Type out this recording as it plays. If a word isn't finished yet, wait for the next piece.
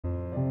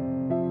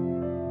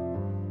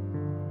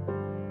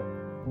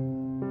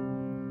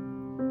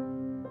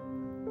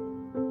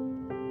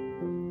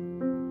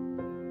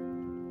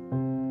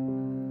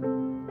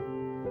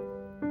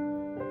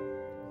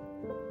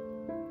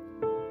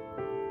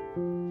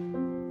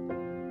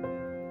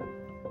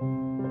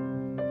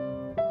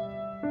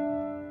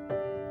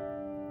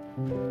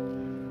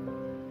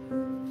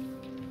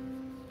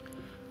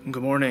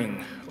Good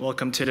morning.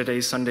 Welcome to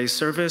today's Sunday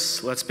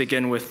service. Let's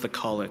begin with the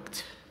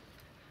collect.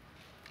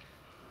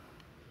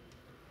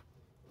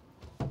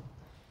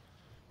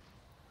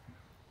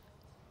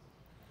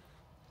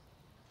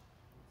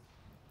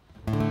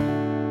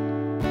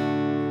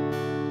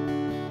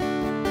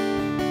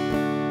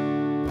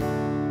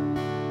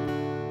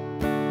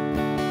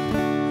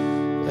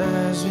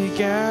 As we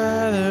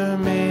gather,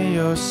 may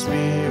your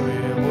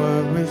spirit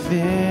work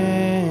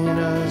within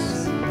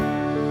us.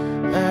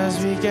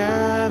 As we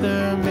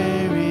gather,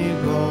 may we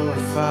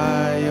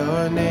glorify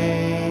your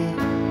name,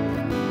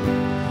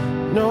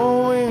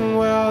 knowing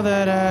well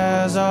that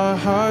as our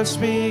hearts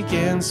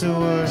begin to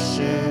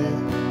worship,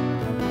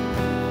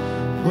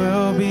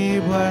 we'll be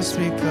blessed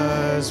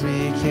because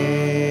we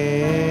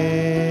came.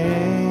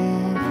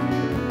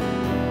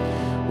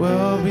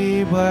 We'll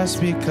be blessed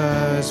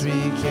because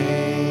we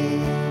came.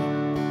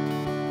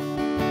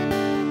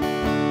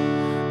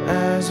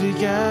 As we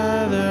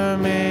gather,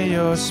 may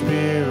your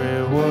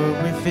spirit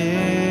work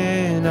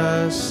within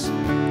us.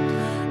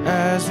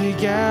 As we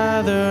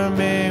gather,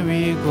 may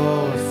we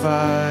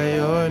glorify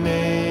your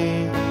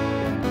name,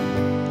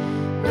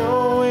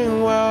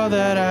 knowing well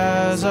that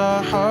as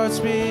our hearts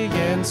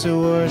begin to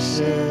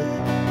worship,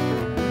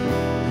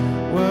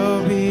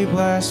 we'll be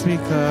blessed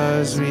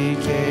because we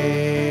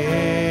came.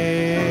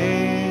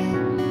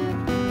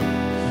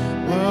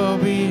 We'll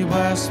be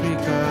blessed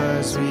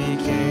because we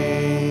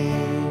came.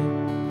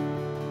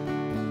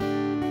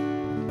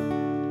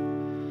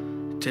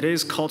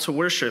 Today's call to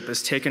worship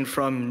is taken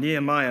from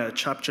Nehemiah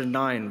chapter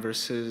 9,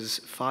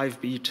 verses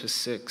 5b to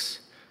 6.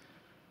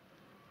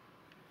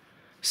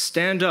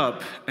 Stand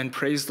up and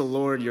praise the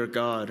Lord your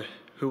God,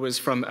 who is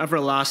from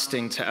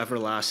everlasting to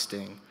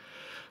everlasting.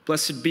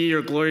 Blessed be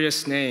your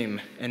glorious name,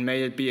 and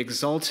may it be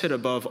exalted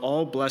above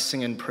all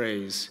blessing and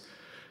praise.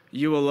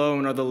 You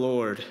alone are the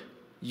Lord.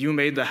 You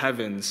made the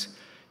heavens,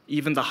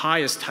 even the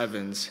highest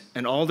heavens,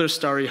 and all their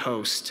starry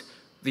host,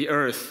 the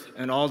earth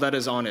and all that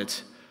is on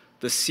it,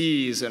 the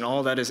seas and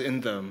all that is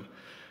in them.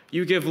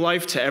 You give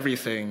life to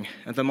everything,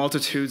 and the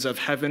multitudes of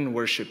heaven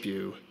worship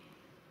you.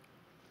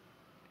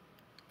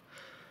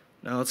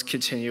 Now let's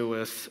continue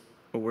with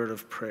a word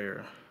of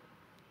prayer.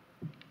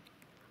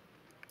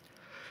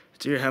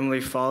 Dear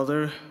Heavenly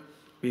Father,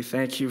 we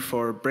thank you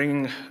for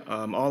bringing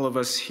all of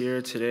us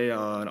here today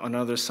on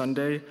another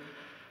Sunday.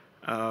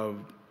 As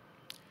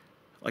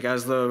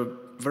the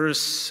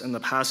verse in the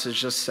passage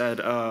just said,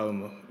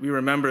 we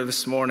remember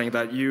this morning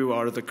that you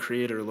are the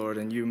Creator, Lord,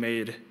 and you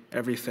made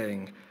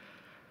everything.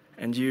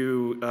 And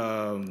you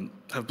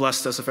have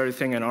blessed us with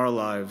everything in our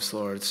lives,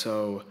 Lord.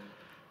 So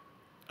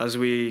as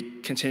we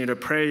continue to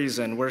praise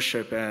and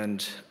worship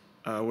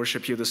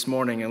you this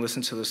morning and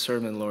listen to the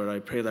sermon, Lord, I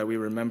pray that we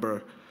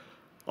remember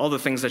all the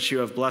things that you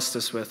have blessed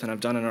us with and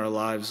have done in our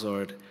lives,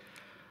 Lord.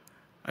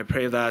 I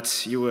pray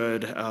that you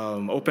would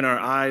open our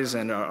eyes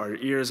and our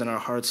ears and our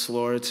hearts,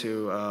 Lord,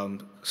 to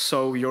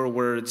sow your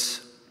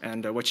words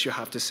and what you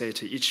have to say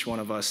to each one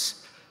of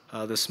us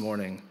this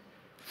morning.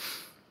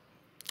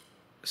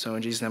 So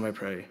in Jesus' name I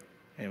pray,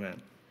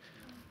 amen.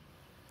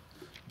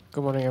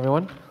 Good morning,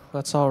 everyone.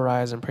 Let's all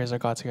rise and praise our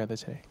God together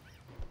today.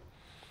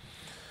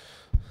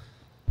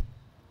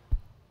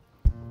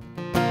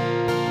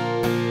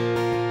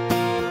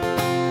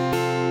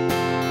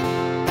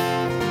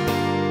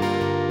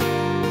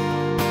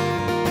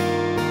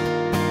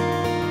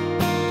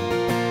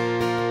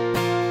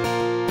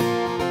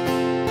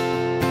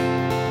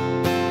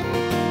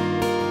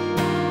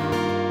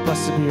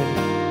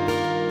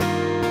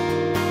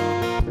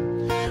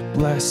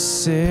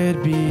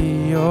 Blessed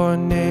be your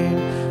name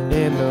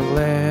in the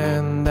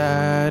land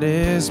that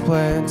is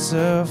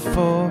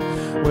plentiful,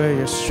 where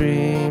your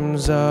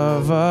streams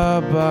of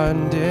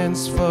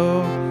abundance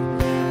flow.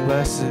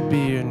 Blessed be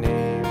your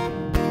name.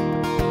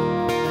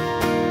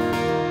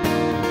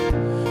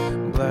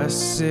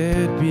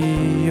 Blessed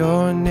be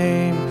your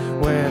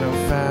name when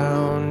I'm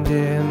found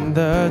in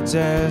the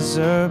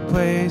desert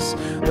place,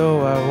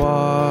 though I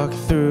walk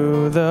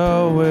through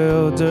the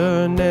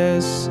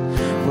wilderness.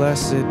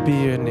 Blessed be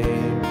your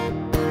name.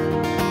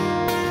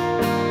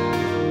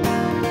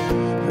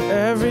 For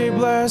every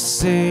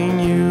blessing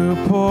you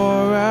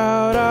pour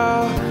out,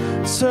 I'll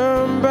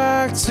turn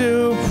back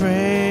to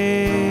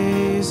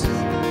praise.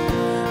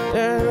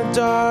 And the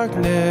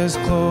darkness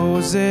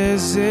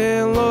closes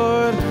in,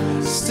 Lord,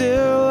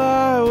 still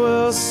I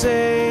will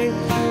say,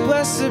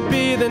 blessed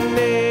be the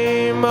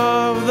name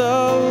of the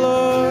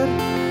Lord.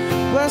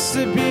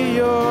 Blessed be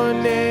your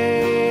name.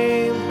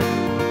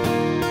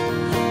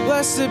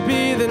 Blessed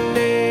be the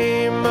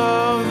name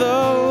of the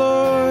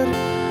Lord.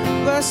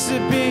 Blessed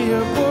be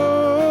your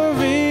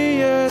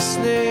glorious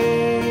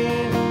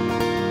name.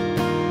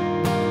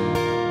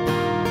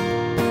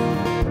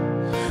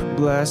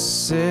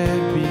 Blessed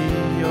be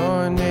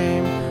your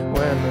name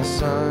when the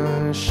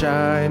sun's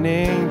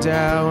shining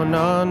down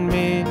on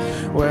me,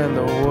 when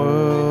the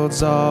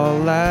world's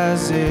all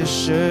as it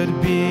should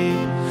be.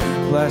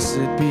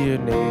 Blessed be your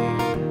name.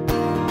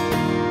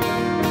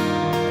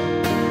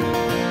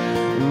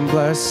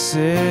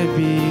 blessed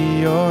be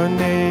your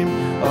name.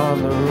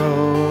 On the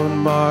road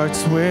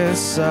marked with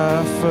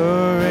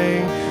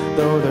suffering,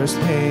 though there's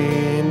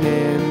pain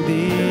in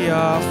the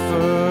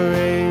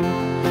offering,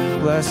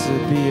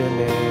 blessed be your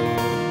name.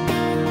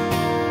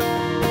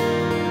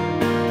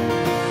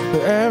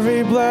 For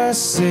every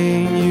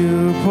blessing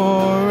you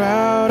pour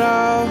out,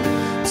 I'll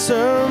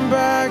turn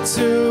back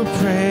to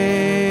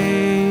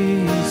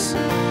praise.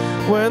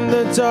 When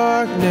the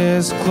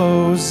darkness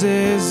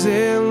closes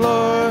in,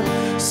 Lord,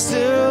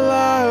 still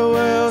I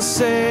will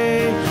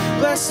say,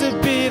 blessed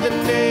be the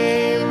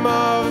name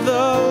of the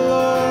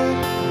Lord.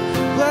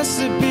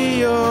 Blessed be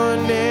your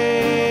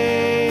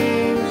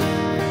name.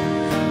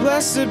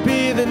 Blessed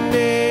be the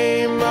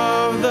name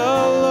of the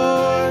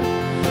Lord.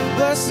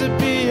 Blessed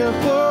be your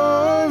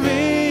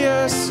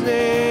glorious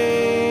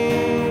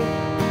name.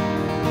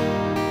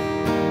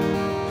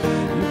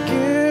 You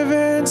give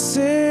and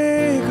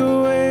take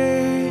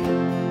away.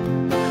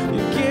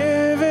 You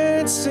give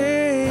and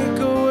take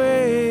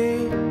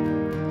away.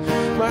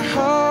 My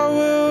heart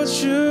will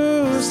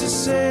choose to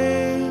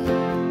say,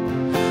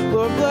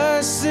 Lord,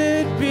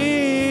 blessed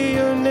be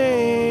your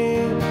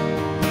name.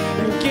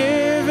 You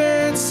give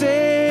and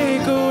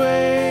take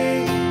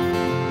away.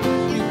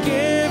 You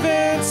give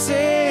and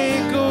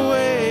take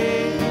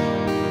away.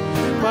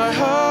 My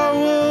heart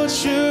will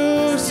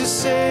choose to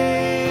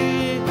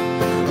say,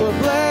 Lord,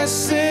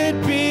 blessed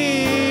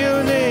be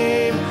your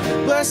name.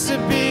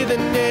 Blessed be the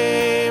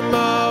name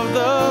of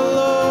the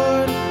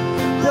Lord.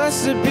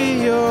 Blessed be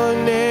your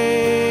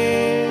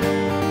name.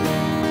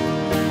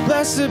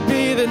 Blessed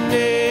be the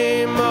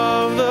name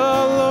of the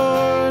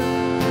Lord.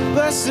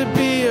 Blessed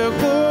be your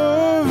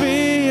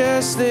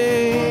glorious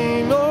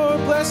name. Oh,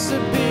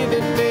 blessed be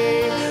the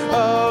name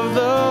of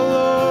the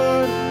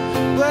Lord.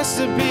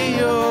 Blessed be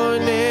your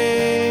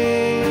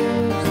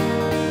name.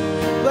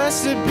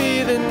 Blessed be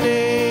the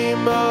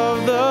name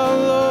of the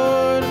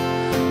Lord.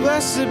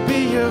 Blessed be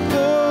your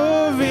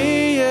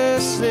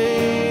glorious name.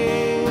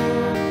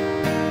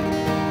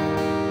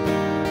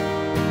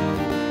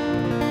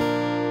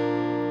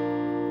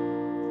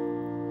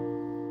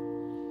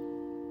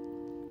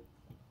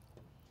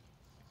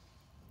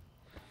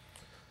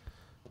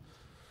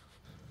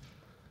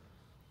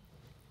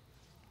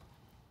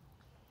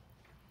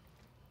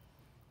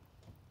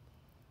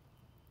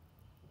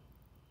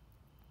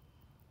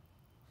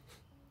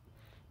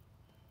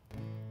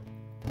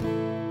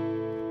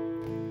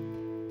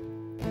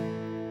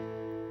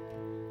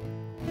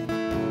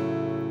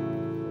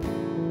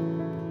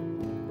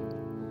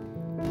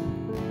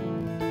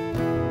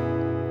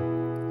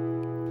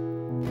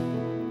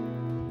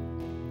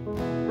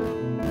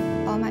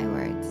 All my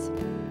words.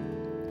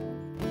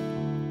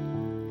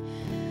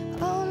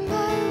 All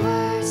my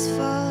words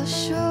fall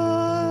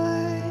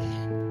short.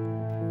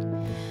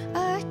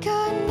 I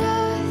got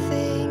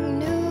nothing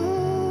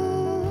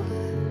new.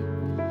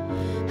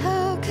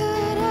 How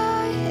could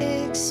I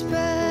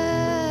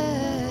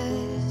express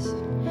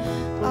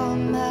all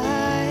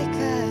my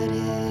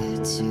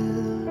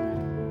gratitude?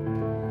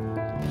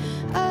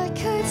 I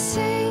could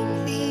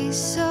sing these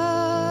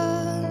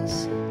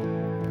songs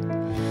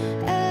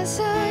as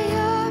I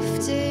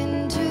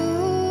often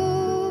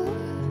do,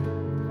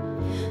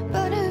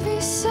 but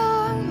every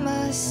song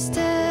must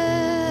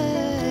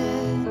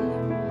end,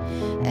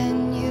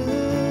 and you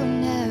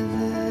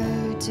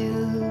never do.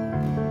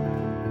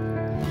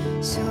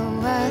 So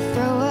I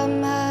throw up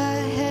my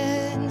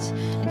hands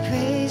and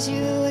praise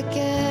you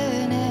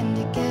again and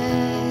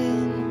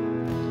again,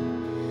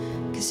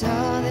 'cause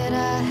all that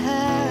I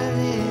have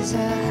is a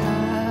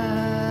hallelujah.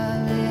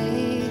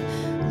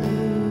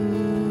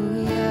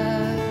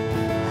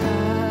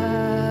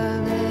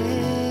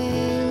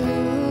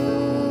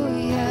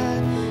 Hallelujah.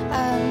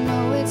 I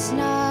know it's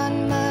not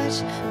much,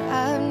 but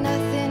I've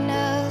nothing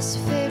else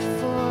fit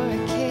for a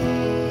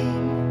king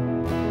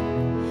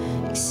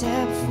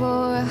except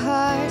for a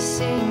heart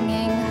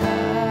singing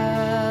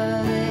hallelujah.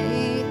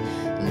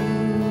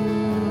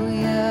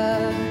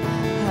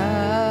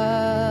 Hallelujah.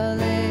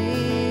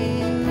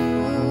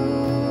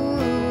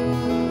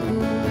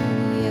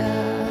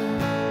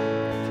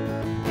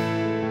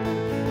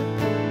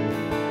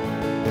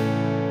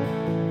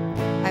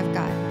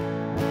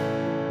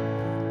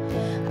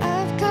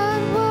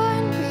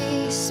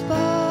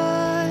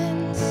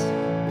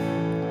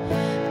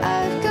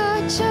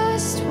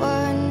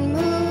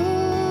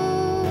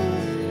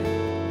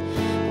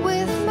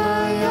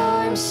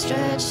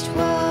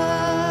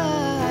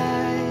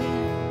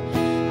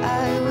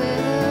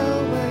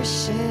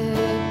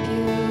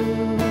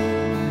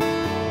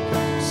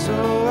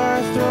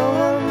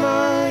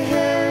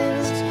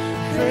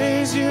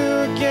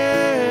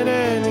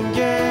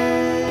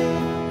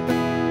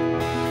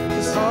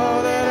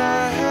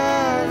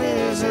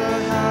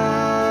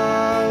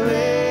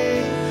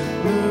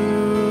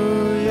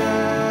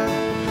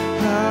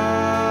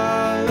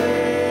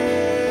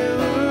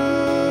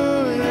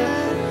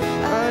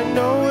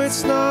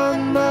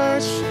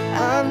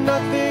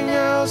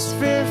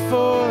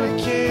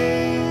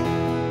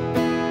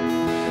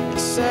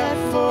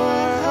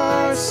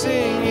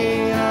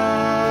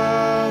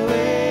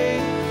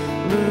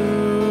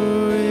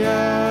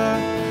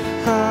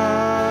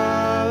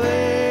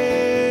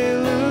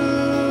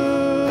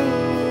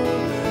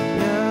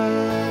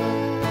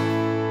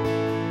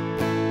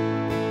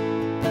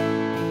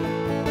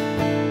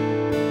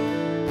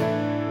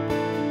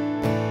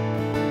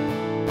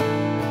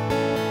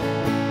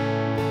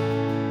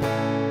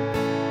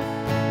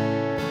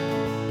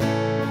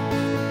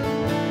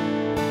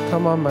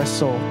 come on, my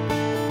soul.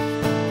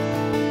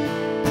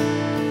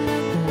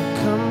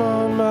 Come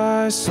on,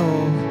 my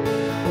soul.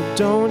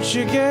 Don't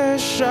you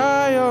get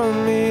shy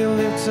on me.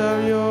 Lift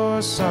up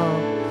your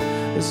song,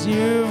 'cause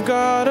you've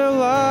got a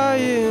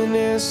lion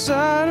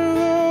inside of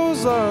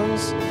those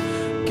lungs.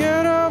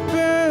 Get up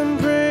and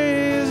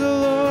praise the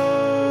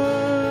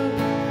Lord.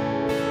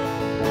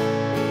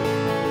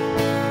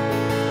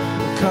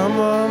 Come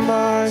on,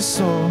 my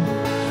soul.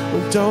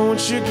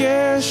 Don't you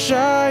get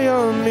shy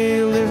on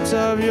me. Lift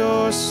up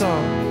your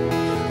song,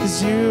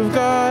 'cause you've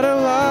got a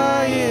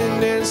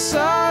lion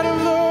inside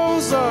of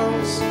those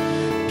lungs.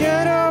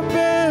 Get up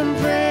and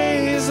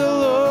praise the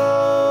Lord.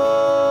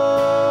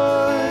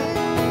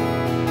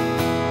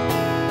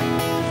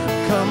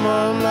 Come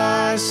on,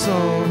 my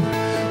soul.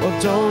 Well,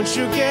 don't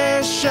you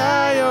get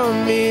shy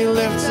on me.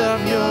 Lift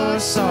up your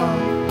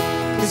song,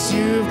 'cause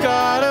you've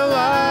got a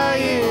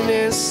lion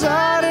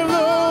inside of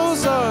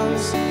those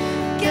lungs.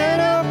 Get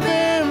up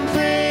and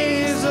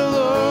praise the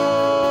Lord.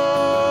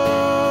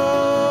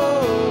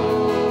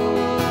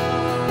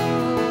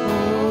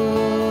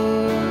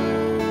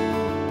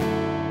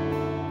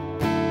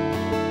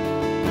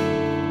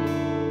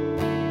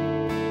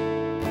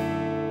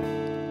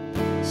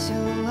 So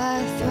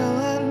I throw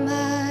up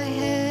my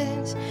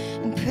hands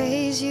and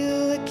praise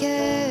you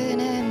again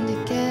and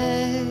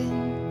again.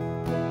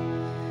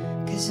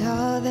 'Cause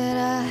all that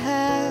I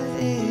have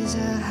is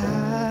a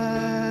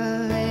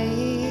hallelujah,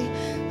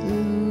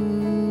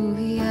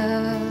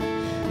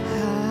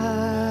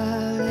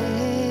 hallelujah.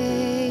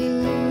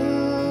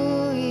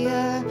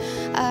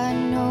 I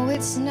know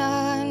it's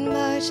not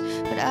much,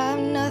 but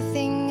I'm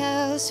nothing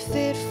else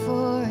fit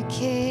for a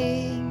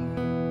king,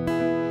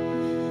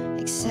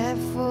 except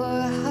for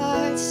a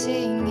heart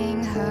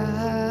singing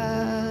hallelujah,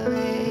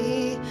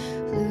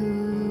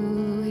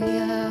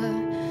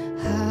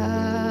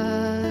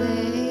 hallelujah.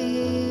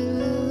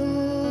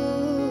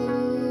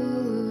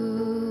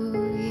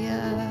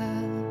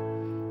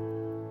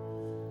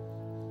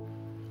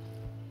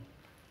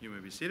 You may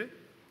be seated.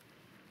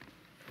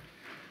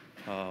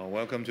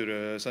 Welcome to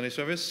the Sunday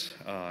service.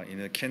 In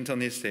the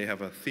Cantonese, they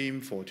have a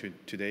theme for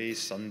today's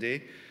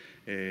Sunday.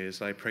 It's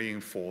like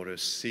praying for the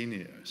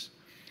seniors.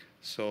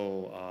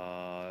 So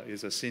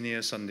it's a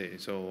senior Sunday.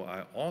 So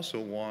I also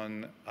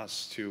want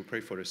us to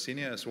pray for the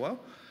senior as well.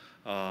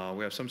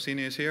 We have some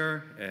seniors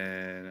here,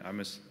 and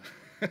I'm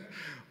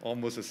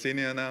almost a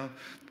senior now.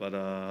 But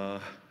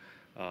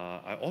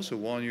I also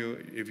want you,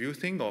 if you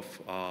think of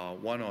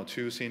one or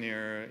two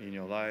senior in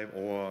your life,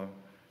 or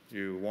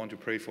you want to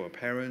pray for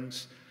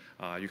parents,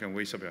 you can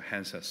raise up your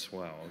hands as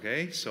well.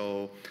 Okay,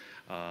 so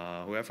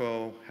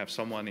whoever have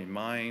someone in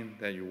mind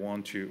that you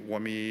want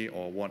me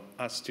or want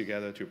us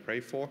together to pray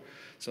for,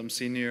 some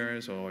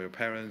seniors or your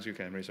parents, you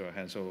can raise your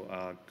hand. So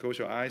close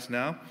your eyes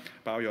now,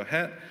 bow your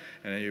head,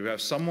 and if you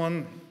have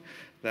someone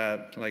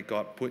that like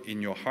God put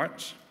in your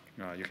heart,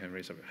 you can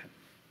raise up your hand.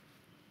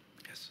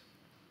 Yes.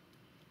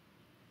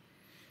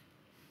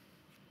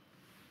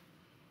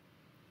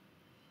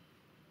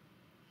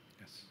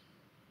 Yes.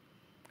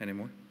 Any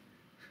more?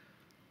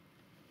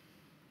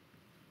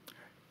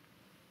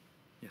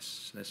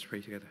 Yes, let's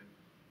pray together.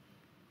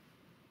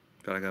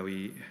 Father God,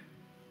 we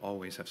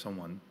always have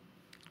someone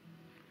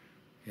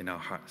in our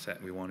hearts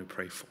that we want to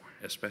pray for,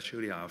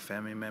 especially our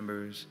family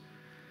members,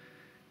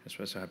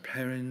 especially our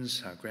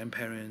parents, our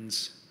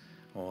grandparents,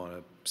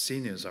 or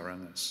seniors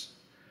around us.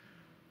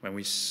 When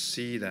we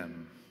see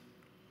them,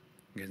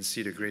 we can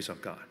see the grace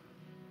of God.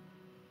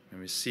 When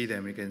we see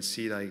them, we can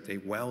see like they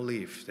well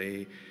live.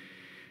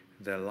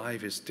 Their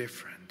life is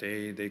different.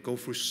 They go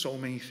through so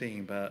many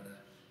things, but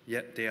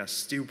yet they are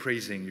still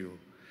praising you,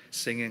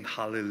 singing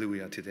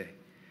hallelujah today.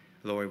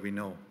 Lord, we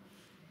know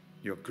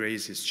your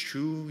grace is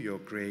true, your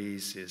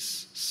grace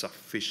is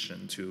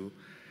sufficient to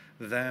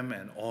them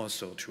and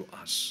also to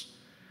us.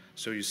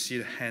 So you see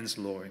the hands,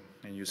 Lord,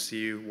 and you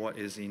see what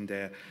is in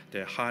their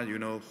heart. You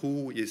know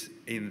who is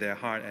in their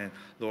heart, and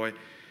Lord,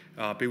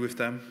 be with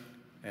them.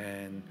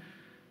 And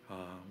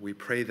we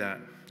pray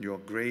that your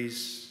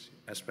grace,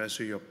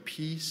 especially your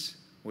peace,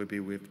 will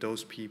be with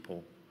those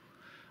people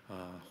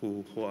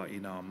who are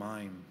in our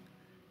mind.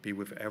 Be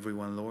with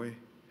everyone, Lord.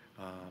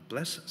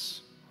 Bless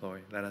us,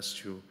 Lord. Let us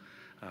to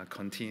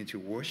continue to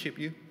worship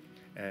you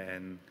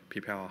and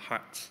prepare our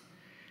hearts.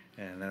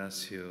 And let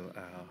us to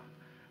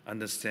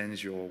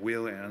understand your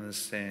will and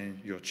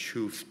understand your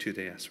truth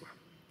today as well.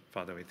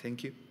 Father, we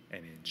thank you.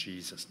 And in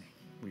Jesus' name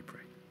we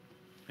pray.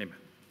 Amen.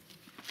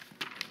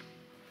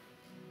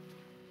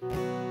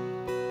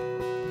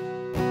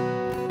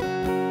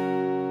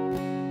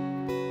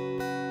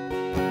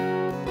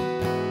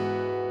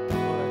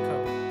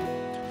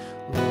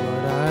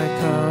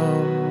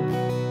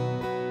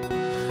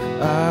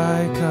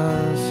 I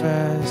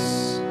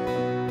confess,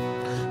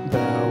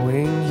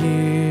 bowing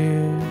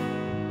here,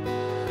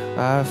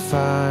 I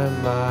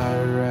find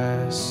my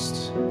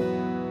rest.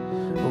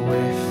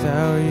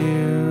 Without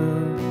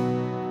you,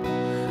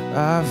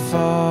 I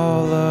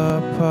fall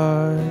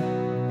apart.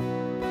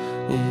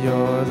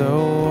 You're the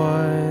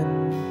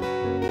one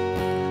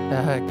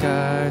that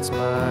guides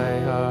my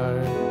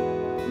heart.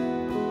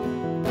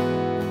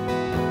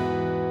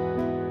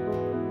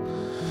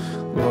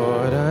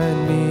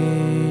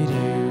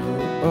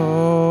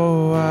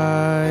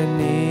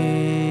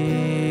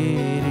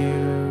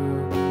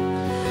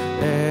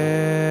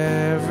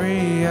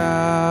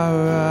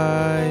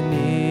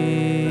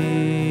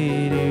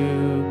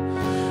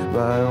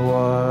 my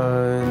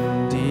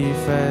one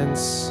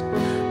defense,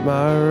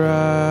 my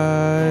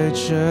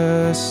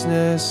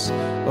righteousness.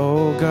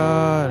 Oh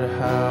God,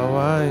 how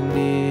I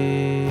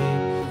need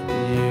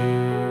you.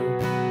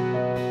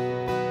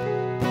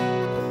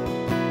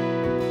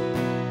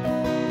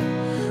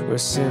 Where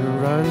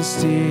sin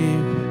runs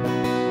deep,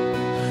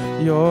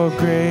 your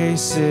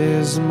grace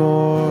is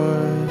more.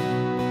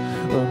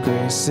 Where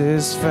grace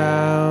is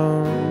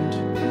found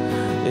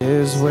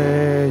is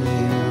where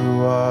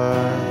you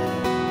are.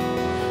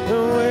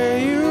 And where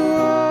you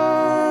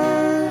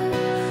are,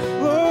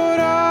 Lord,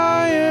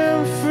 I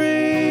am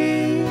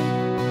free.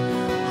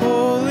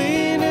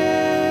 Holiness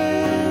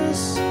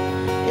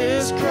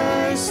is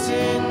Christ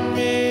in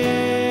me.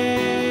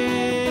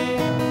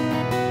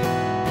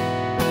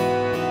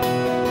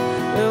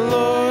 And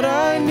Lord,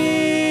 I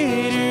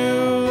need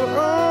you.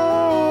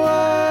 Oh,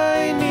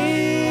 I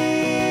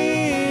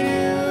need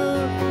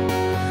you.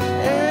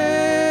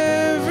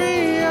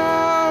 Every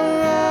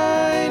hour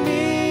I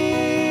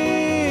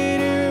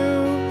need you.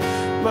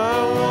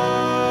 My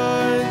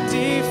one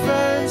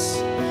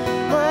defense,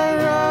 my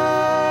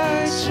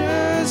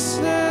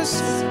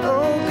righteousness.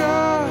 Oh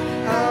God,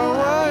 how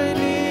I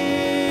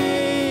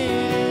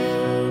need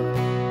you.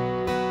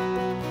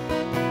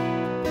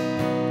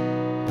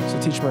 So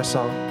teach my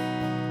song.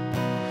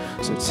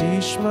 So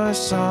teach my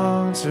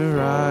song to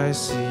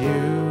rise to you.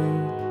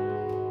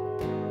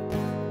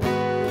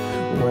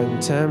 When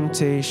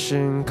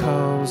temptation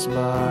comes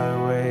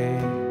my way,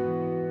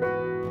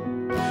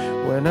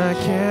 when I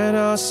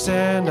cannot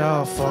stand,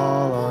 I'll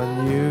fall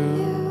on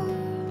you.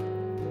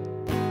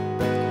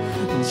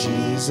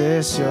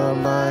 Jesus, you're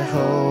my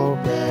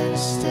hope and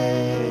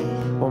stay.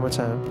 One more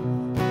time.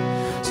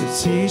 So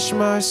teach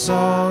my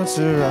song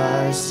to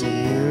rise to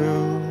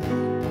you.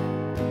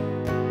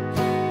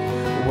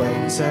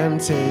 When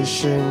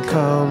temptation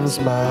comes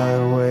my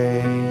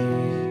way,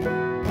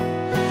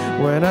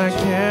 when I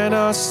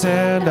cannot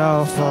stand,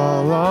 I'll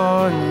fall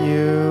on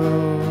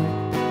you.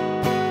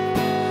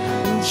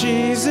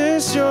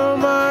 Jesus, you're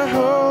my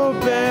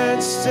hope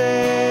and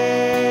stay.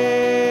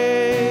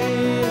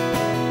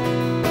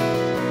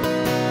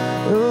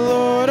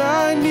 Lord,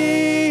 I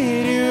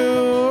need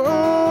you.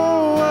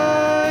 Oh,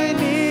 I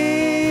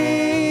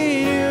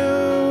need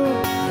you.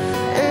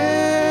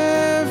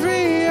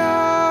 Every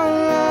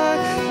hour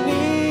I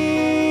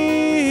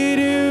need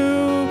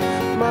you.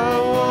 My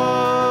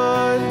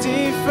one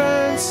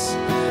defense,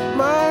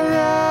 my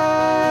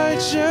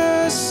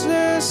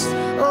righteousness.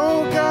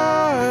 Oh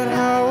God,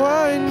 how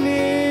I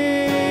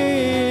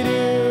need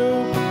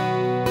you.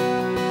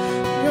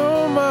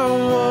 You're my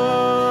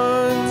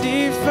one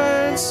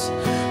defense,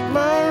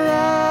 my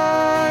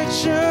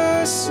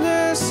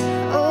righteousness.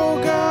 Oh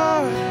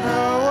God,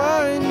 how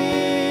I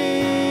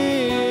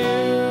need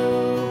you.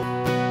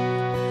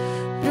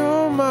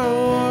 You're my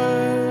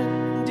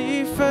one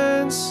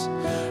defense,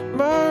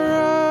 my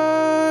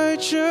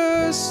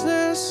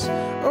righteousness.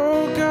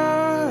 Oh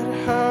God,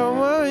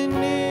 how I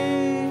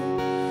need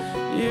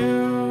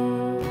you.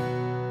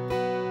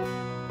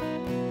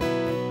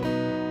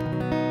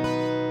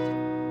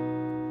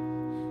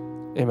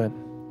 Amen.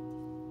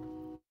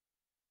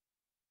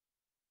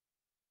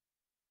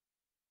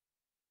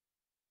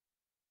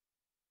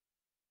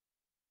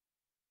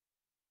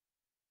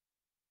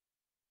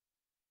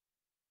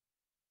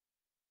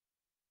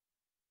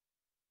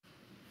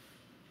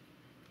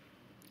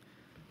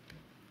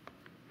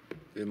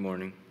 Good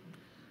morning.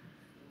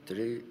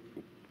 Today's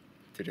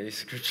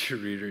scripture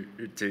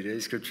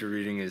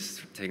reading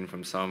is taken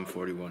from Psalm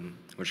 41,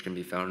 which can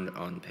be found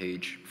on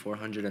page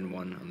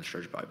 401 on the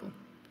Church Bible.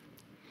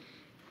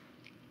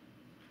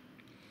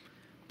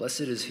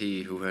 Blessed is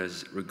he who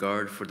has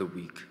regard for the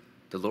weak.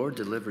 The Lord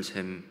delivers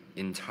him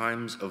in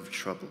times of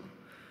trouble.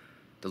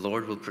 The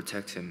Lord will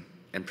protect him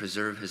and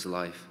preserve his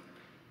life.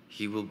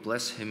 He will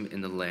bless him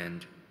in the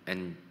land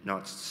and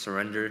not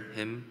surrender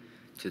him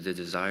to the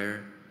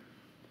desire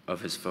of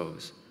his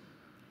foes.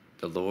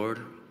 The Lord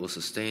will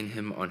sustain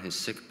him on his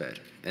sick bed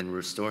and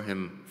restore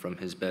him from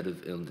his bed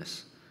of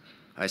illness.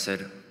 I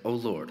said, O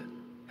Lord,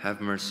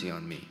 have mercy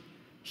on me.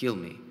 Heal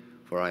me,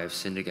 for I have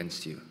sinned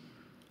against you.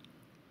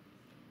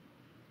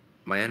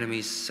 My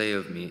enemies say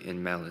of me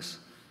in malice,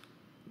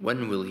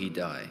 when will he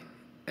die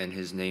and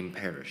his name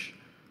perish?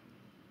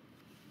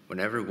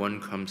 Whenever one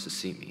comes to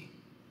see me,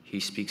 he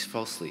speaks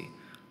falsely,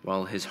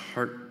 while his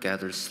heart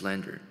gathers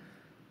slander.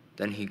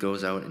 Then he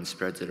goes out and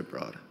spreads it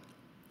abroad.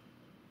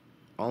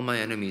 All my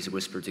enemies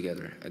whisper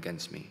together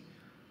against me.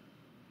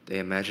 They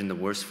imagine the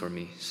worst for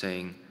me,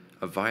 saying,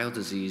 a vile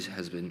disease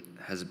has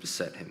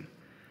beset him.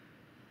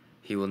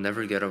 He will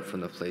never get up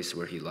from the place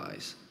where he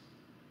lies.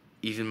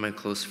 Even my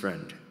close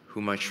friend,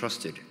 whom I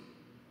trusted,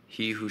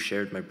 he who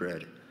shared my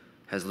bread,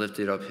 has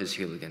lifted up his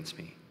heel against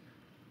me.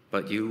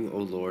 But you, O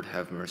Lord,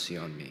 have mercy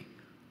on me.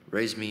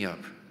 Raise me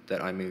up,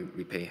 that I may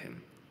repay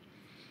him.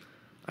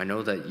 I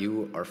know that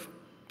you are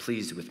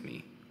pleased with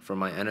me, for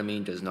my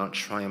enemy does not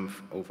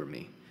triumph over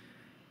me.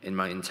 In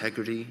my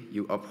integrity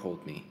you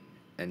uphold me,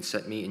 and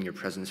set me in your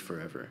presence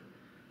forever.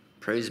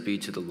 Praise be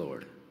to the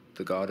Lord,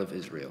 the God of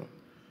Israel.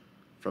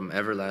 from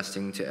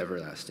everlasting to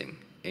everlasting.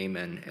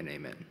 Amen and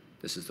amen.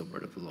 This is the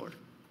word of the Lord.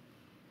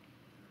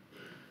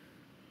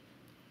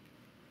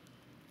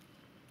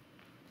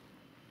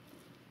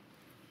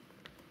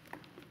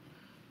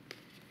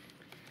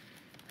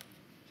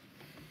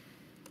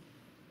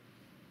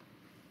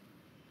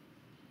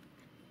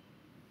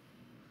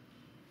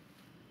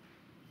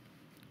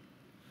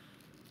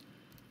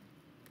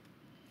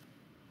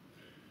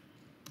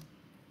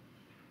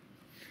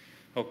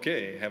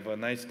 Okay, have a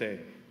nice day.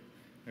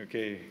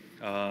 Okay,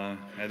 I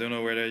don't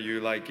know whether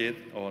you like it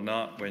or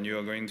not when you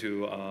are going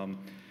to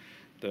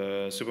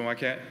the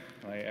supermarket.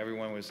 Like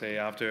everyone will say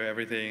after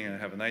everything,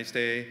 have a nice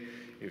day,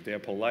 if they're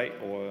polite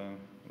or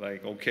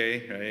like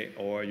okay, right?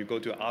 Or you go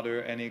to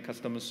any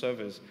customer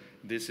service,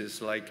 this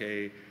is like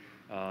a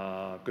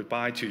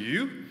goodbye to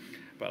you.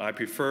 But I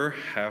prefer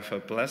have a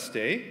blessed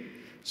day.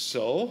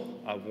 So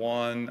I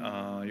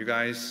want you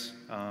guys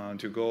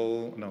to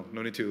go,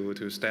 no need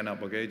to stand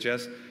up, okay?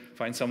 Just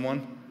find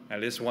someone, at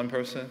least one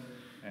person,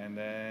 and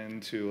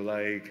then to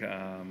like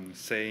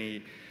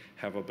say,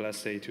 have a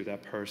blessed day to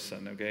that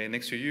person, okay?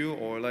 Next to you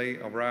or like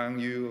around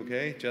you,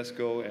 okay? Just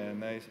go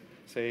and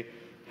say,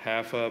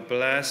 have a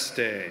blessed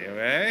day,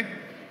 okay?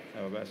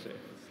 Have a blessed day.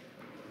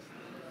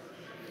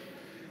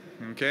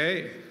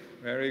 Okay,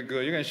 very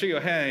good. You can shake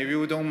your hand if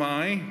you don't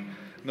mind.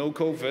 No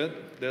COVID.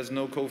 There's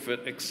no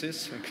COVID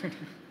exists.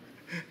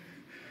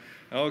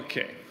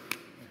 Okay,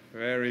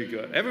 very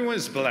good. Everyone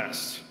is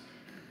blessed.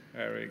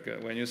 Very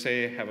good. When you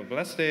say have a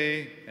blessed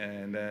day,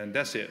 and then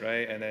that's it,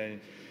 right?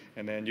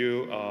 And then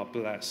you are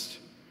blessed.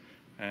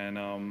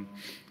 And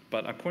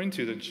but according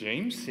to the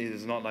James, it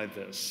is not like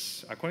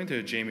this. According to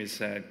the James, it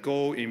said,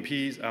 "Go in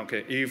peace."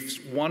 Okay,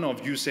 if one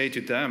of you say to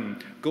them,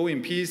 "Go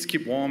in peace,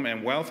 keep warm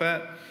and well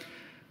fed,"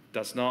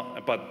 does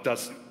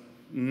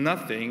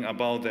nothing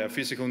about their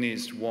physical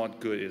needs, what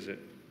good is it?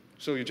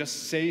 So you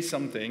just say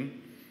something,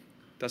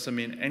 doesn't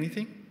mean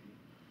anything.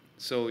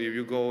 So if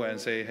you go and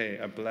say, hey,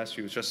 I bless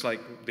you, just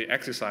like the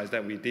exercise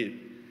that we did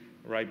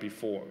right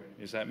before,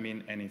 does that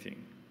mean anything?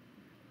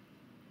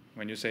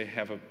 When you say,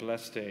 have a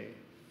blessed day,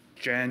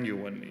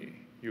 genuinely,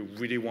 you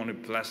really want to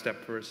bless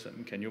that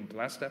person, can you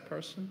bless that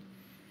person?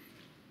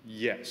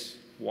 Yes.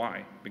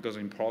 Why? Because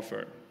in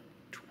Proverbs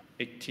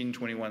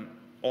 18:21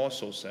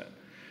 also said,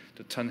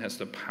 the tongue has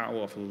the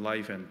power of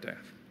life and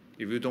death.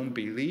 If you don't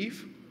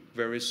believe,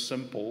 very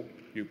simple,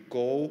 you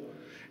go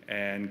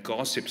and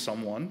gossip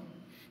someone.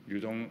 You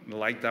don't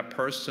like that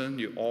person,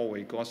 you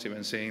always gossip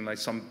and saying like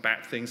some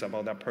bad things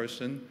about that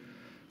person.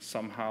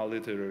 Somehow,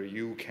 literally,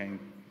 you can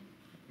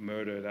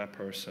murder that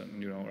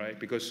person, right?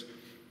 Because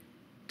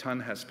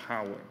tongue has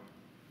power.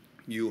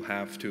 You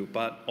have to.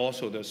 But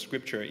also the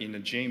scripture in the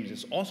James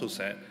is also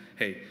said,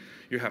 hey,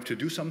 you have to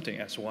do something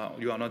as well.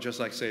 You are not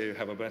just like say,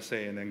 have a blessed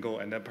day and then go,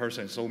 and that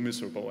person is so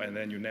miserable, and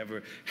then you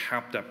never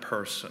help that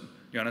person.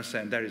 You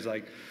understand? That is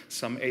like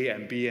some A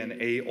and B and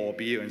A or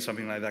B and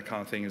something like that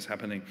kind of thing is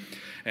happening.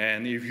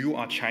 And if you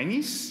are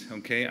Chinese,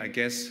 okay, I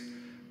guess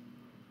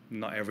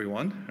not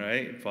everyone,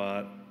 right?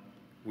 But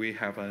we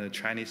have a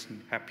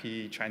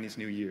happy Chinese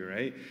New Year,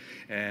 right?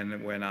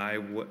 And when I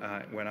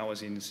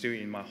was still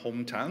in my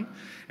hometown,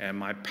 and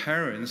my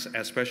parents,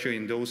 especially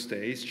in those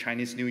days,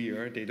 Chinese New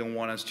Year, they don't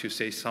want us to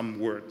say some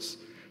words.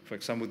 For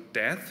example,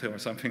 death or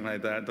something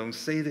like that. Don't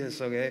say this,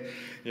 okay?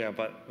 Yeah,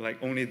 but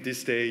like only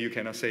this day you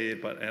cannot say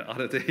it, but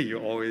another day you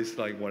always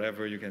like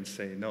whatever you can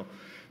say. No,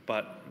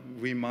 but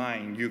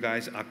remind you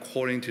guys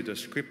according to the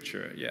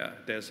scripture. Yeah,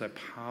 there's a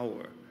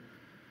power.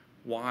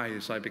 Why?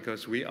 It's like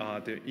because we are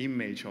the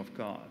image of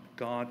God.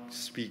 God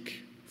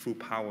speak through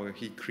power.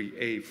 He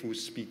create through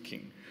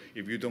speaking.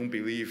 If you don't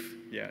believe,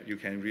 yeah, you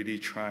can really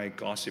try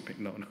gossiping.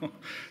 No,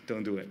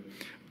 don't do it.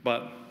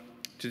 But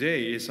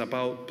today is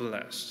about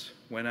blessed.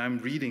 When I'm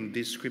reading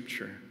this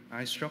scripture,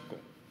 I struggle.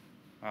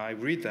 I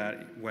read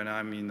that when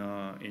I'm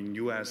in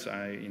U.S.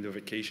 in the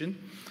vacation.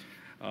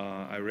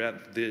 I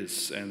read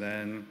this, and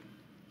then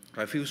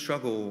I feel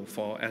struggle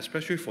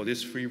especially for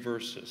these 3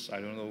 verses.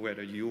 I don't know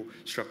whether you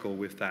struggle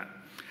with that.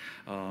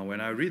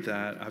 When I read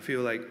that, I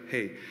feel like,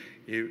 hey,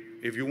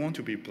 if you want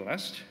to be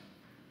blessed,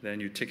 then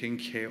you're taking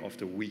care of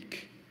the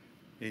weak.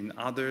 In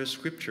other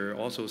scripture,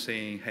 also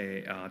saying,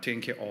 hey,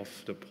 taking care of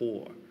the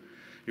poor.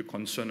 You're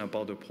concerned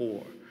about the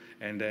poor.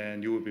 And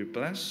then you will be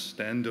blessed.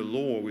 Then the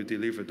Lord will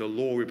deliver. The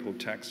Lord will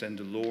protect, and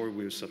the Lord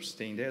will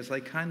sustain. There's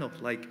like kind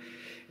of like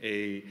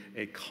a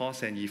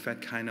cause and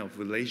effect kind of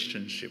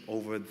relationship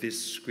over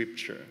this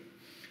scripture.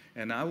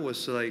 And I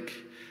was like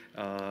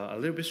a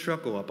little bit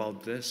struggle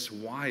about this.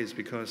 Why? Is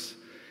because,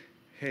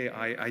 hey,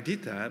 I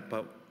did that,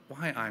 but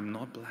why I'm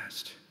not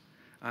blessed?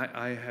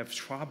 I have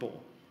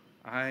trouble.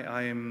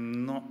 I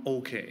am not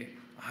okay.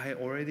 I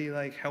already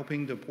like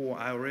helping the poor.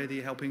 I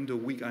already helping the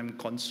weak. I'm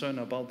concerned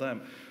about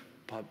them.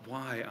 But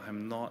why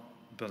I'm not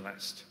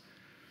blessed?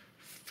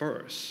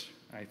 First,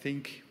 I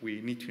think we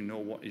need to know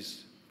what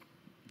is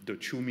the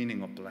true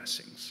meaning of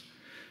blessings.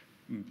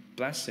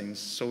 Blessings,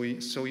 so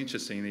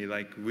interestingly,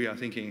 like we are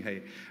thinking,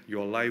 hey,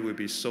 your life will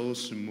be so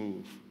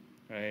smooth,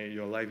 right?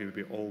 Your life will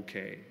be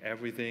okay.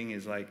 Everything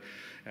is like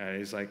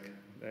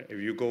If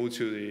you go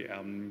to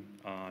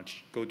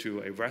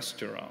a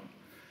restaurant,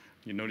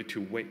 you don't need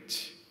to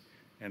wait,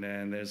 and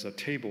then there's a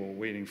table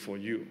waiting for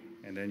you,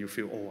 and then you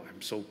feel, oh,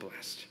 I'm so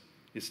blessed.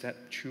 Is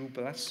that true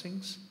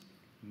blessings?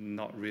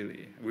 Not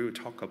really. We will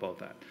talk about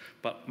that.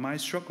 But my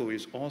struggle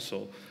is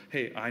also,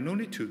 hey, I don't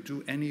need to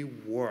do any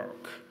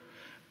work.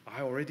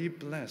 I already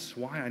blessed.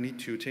 Why I need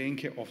to take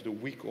care of the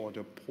weak or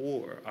the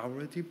poor? I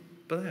already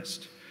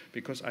blessed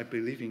because I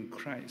believe in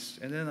Christ.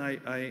 And then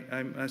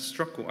I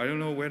struggle. I don't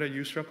know whether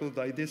you struggle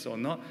like this or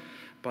not,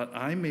 but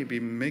I may be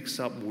mixed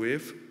up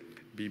with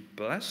be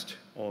blessed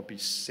or be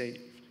saved.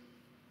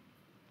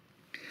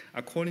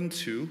 According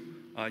to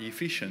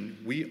Ephesians,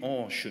 we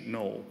all should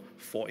know,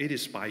 for it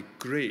is by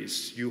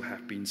grace you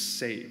have been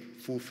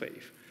saved, through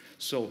faith.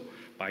 So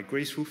by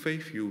grace, through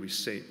faith, you will be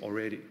saved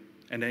already.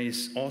 And then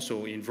it's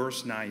also in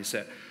verse 9, it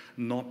said,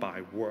 not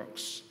by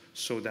works,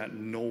 so that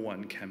no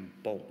one can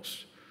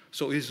boast.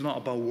 So it's not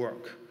about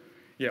work.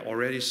 Yeah,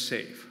 already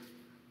saved.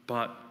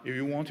 But if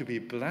you want to be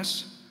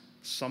blessed,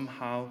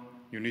 somehow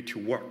you need to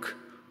work.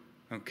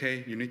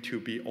 Okay? You need to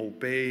be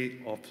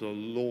obeyed of the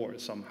Lord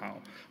somehow.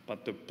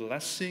 But the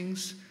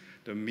blessings,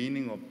 the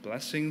meaning of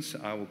blessings,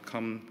 I will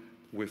come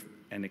with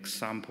an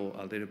example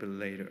a little bit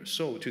later.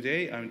 So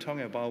today I'm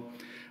talking about,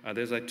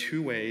 there's like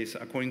two ways,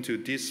 according to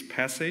this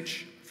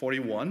passage,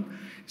 41,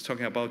 it's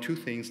talking about two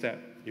things that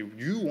if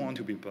you want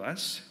to be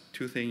blessed,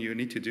 two things you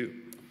need to do.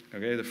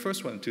 Okay, the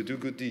first one, to do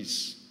good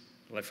deeds.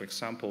 Like, for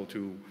example,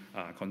 to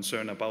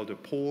concern about the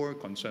poor,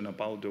 concern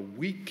about the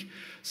weak,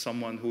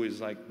 someone who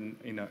is like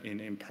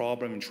in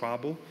problem, in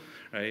trouble,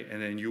 right? And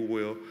then you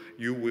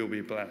will be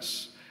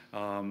blessed.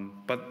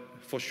 But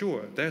for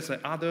sure, there's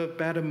other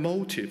better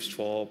motives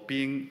for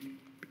being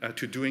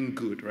to doing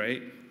good,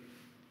 right?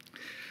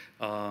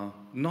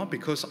 Not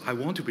because I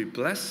want to be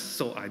blessed,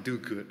 so I do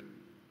good.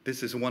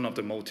 This is one of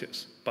the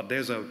motives. But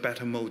there's a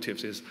better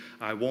motive, is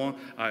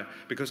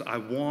because I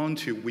want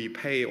to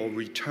repay or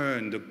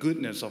return the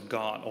goodness of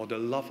God or the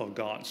love of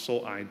God,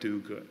 so I do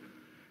good.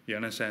 You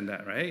understand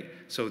that, right?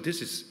 So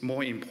this is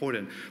more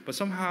important. But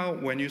somehow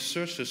when you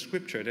search the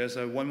scripture, there's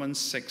a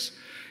 116.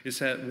 It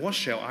said, what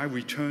shall I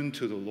return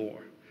to the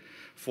Lord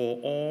for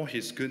all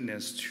his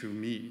goodness to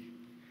me?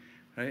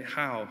 Right?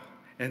 How?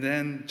 And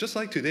then just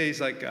like today, it's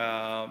like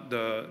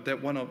that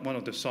one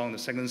of the song, the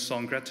second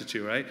song,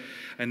 Gratitude, right?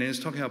 And then it's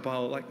talking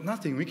about like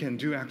nothing we can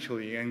do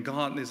actually, and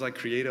God is like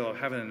creator of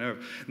heaven and earth.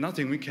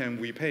 Nothing we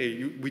can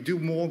repay. We do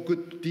more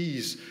good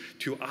deeds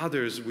to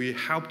others. We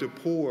help the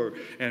poor,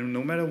 and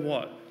no matter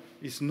what,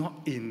 it's not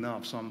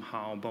enough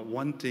somehow. But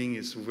one thing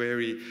is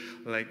very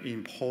like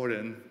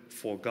important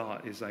for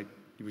God is like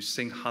we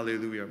sing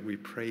hallelujah, we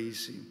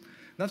praise him.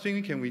 Nothing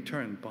we can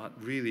return, but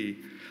really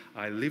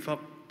I lift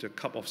up the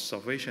cup of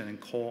salvation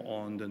and call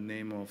on the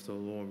name of the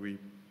Lord. We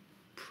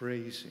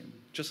praise him.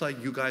 Just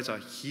like you guys are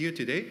here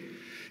today.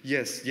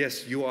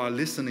 Yes, you are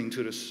listening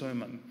to the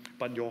sermon,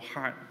 but your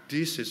heart,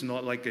 this is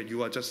not like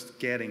you are just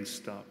getting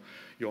stuff.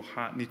 Your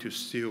heart needs to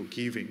still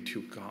giving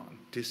to God.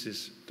 This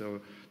is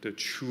the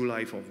true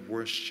life of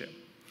worship.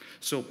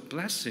 So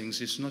blessings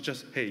is not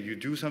just, hey, you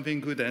do something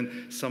good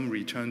and some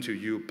return to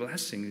you.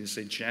 Blessing is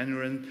a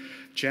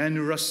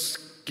generous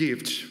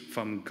gift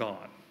from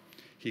God.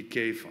 He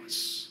gave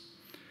us.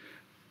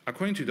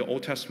 According to the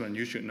Old Testament,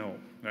 you should know,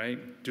 right?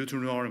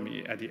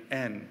 Deuteronomy, at the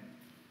end,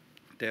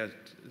 there are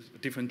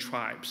different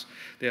tribes.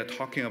 They are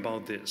talking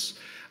about this.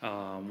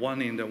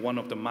 One in one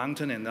of the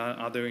mountain and the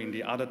other in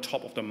the other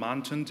top of the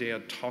mountain. They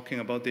are talking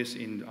about this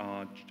in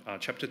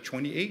chapter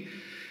 28.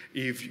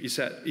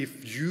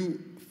 If you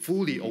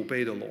fully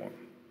obey the Lord,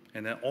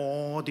 and then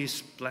all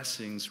these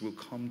blessings will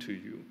come to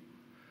you.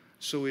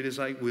 So it is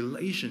like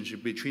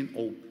relationship between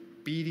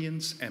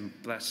obedience and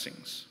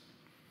blessings.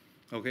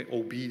 Okay,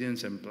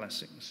 obedience and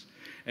blessings.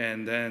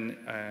 And then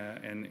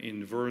and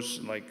in verse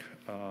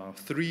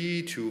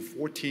 3 to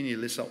 14, it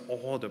lists out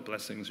all the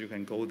blessings. You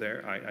can go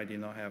there. I did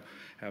not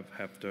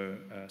have the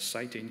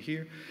site in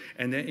here.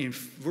 And then in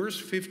verse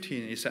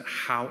 15, it said,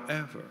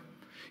 however,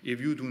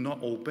 if you do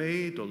not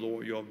obey the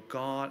Lord your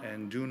God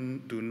and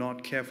do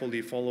not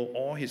carefully follow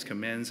all his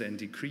commands and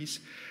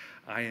decrees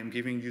I am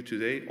giving you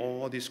today,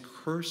 all these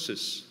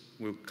curses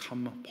will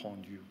come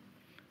upon you.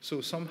 So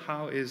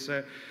somehow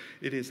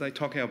it is like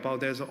talking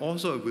about there's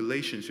also a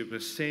relationship, the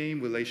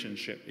same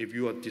relationship. If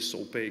you are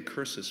disobeyed,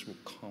 curses will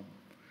come.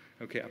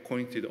 Okay,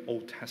 according to the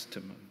Old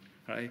Testament,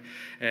 right?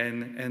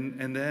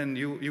 And then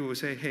you will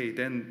say, hey,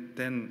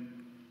 then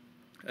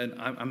and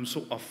I'm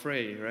so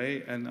afraid,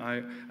 right? And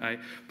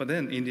but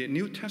then in the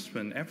New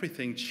Testament,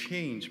 everything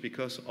changed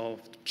because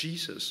of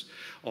Jesus,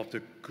 of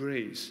the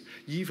grace.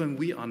 Even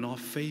we are not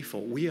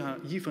faithful. We are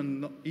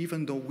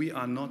even though we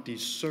are not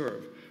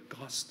deserved,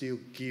 God still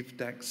gives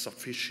that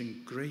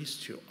sufficient grace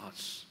to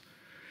us.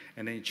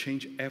 And then it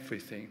changed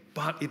everything.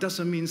 But it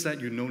doesn't mean that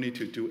you don't need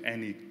to do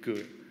any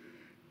good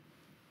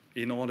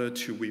in order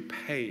to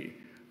repay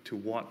to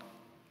what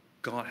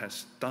God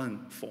has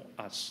done for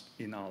us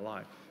in our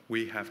life.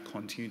 We have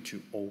continued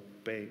to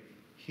obey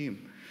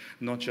him,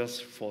 not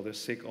just for the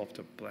sake of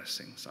the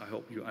blessings. I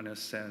hope you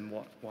understand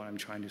what I'm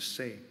trying to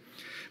say.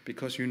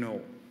 Because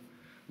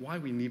why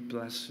we need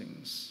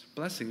blessings.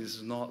 Blessings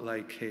is not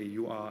like, hey,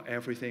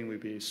 everything will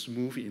be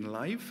smooth in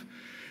life,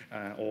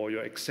 or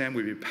your exam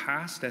will be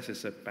passed. That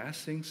is the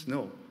best things.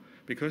 No,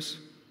 because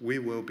we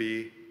will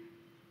be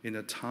in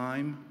a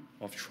time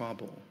of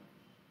trouble.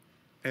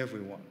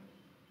 Everyone,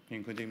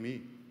 including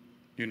me,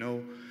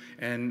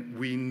 and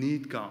we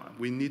need God.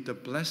 We need the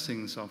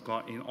blessings of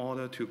God in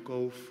order to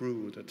go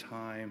through the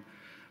time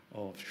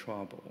of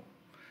trouble.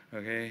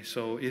 Okay,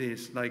 so it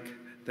is like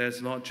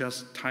there's not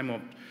just time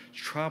of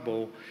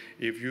trouble.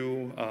 If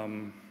you,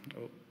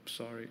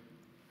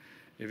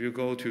 if you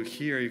go to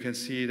here, you can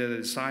see that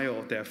the side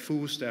of their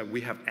fools that we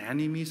have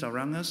enemies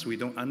around us. We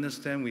don't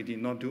understand. We did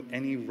not do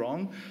any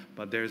wrong,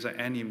 but there's an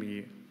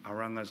enemy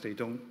around us. They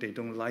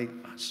don't like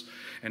us.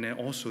 And then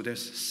also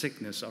there's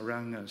sickness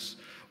around us,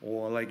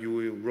 or like you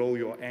will roll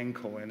your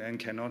ankle and then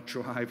cannot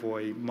drive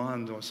for a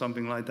month or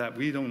something like that.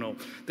 We don't know.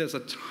 There's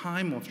a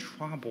time of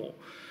trouble.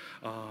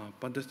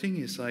 But the thing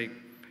is, like,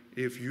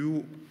 if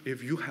you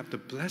have the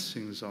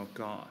blessings of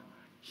God,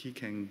 you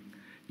can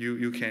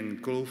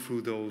go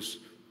through those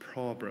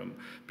problems,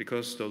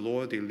 because the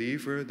Lord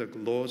delivers, the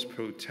Lord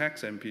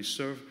protects and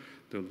preserves,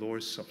 the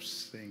Lord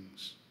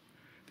sustains.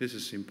 This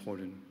is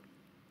important.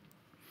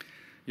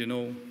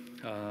 Many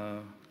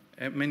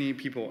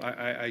people,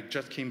 I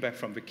just came back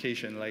from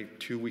vacation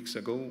like 1 week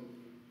ago,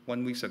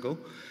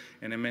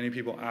 and then many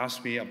people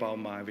asked me about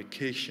my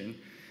vacation.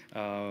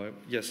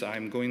 Yes,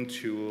 I'm going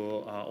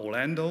to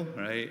Orlando,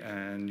 right,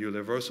 and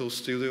Universal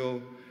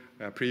Studio,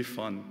 pretty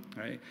fun,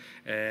 right?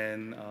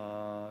 And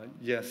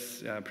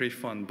yes, pretty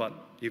fun. But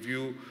if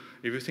you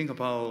think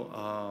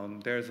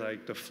about, there's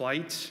like the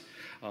flight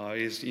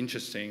is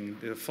interesting.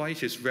 The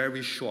flight is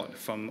very short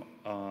from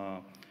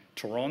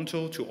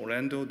Toronto to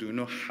Orlando. Do you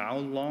know how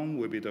long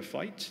will be the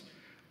flight?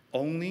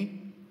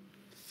 Only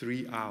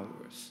 3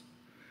 hours.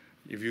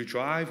 If you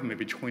drive,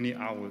 maybe 20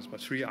 hours,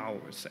 but 3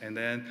 hours. And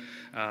then,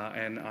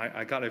 and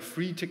I got a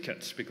free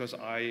ticket because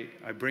I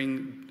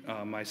bring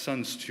my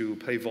sons to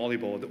play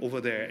volleyball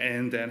over there,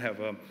 and then have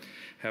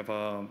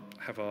a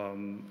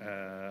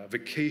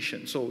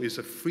vacation. So it's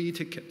a free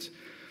ticket.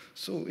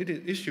 So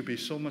it should be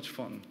so much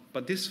fun.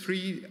 But this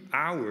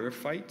 3-hour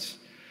flight,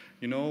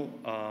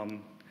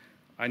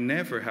 I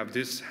never have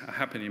this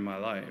happen in my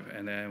life.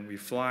 And then we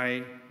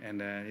fly,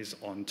 and then it's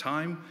on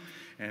time.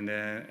 And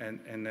then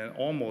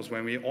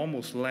when we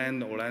almost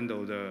land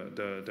Orlando,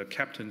 the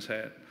captain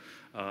said,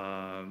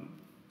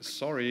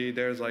 sorry,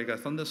 there's like a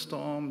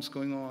thunderstorms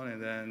going on,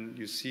 and then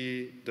you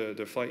see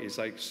the flight is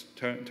like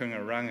turning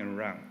around and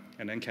around,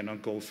 and then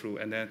cannot go through.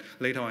 And then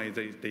later on,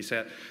 they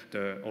said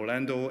the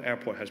Orlando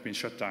airport has been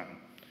shut down.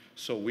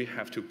 So we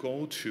have to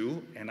go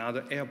to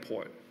another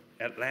airport,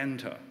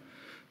 Atlanta.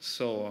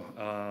 So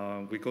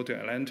we go to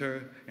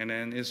Atlanta, and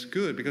then it's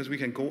good because we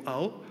can go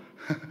out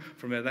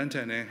from Atlanta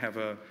and then have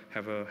a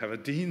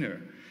dinner,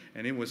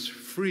 and it was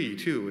free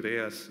too. They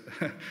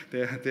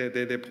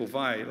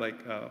provide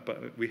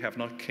but we have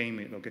not came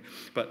in. Okay,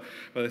 but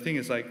the thing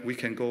is, like, we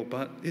can go,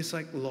 but it's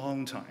like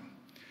long time.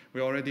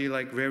 We're already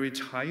like very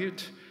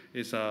tired.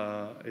 It's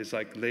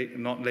like late,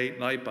 not late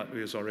night, but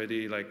it's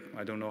already like,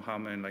 I don't know how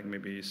many, like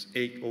maybe it's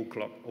 8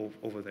 o'clock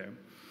over there.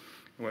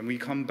 When we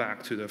come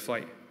back to the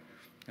flight,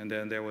 and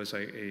then there was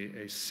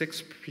a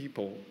 6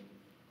 people,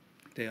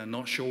 they are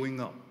not showing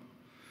up.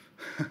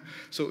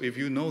 So if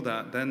you know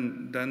that,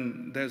 then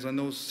there's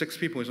no 6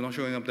 people is not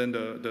showing up, then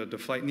the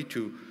flight need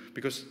to,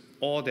 because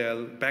all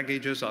their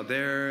baggages are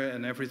there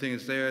and everything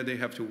is there, they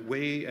have to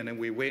wait, and then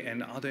we wait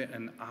an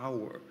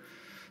hour.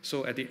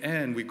 So at the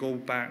end, we go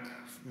back,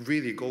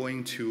 really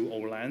going to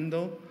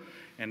Orlando,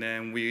 and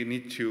then we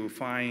need to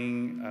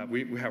find,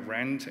 we have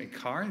rent a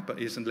car, but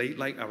it's late,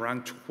 like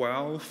around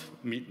 12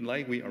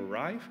 midnight we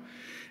arrive.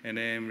 And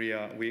then we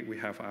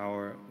have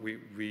our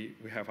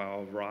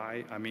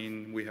ride. I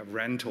mean, we have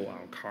rental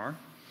our car,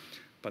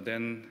 but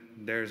then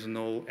there's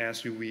no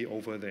SUV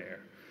over there,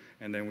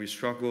 and then we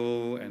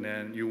struggle. And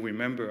then you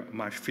remember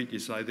my feet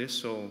is like this,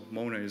 so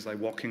Mona is like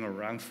walking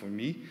around for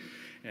me,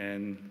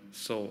 and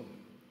so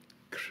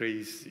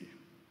crazy.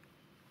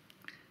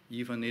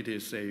 Even it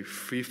is a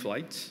free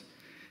flight,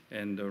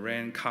 and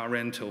the car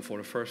rental for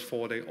the first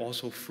 4 days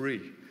also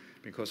free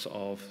because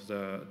of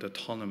the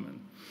tournament.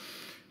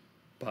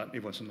 But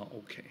it was not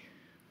okay.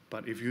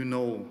 But if you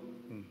know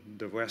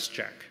the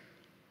WestJet,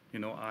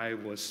 I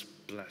was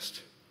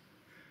blessed.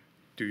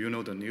 Do you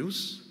know the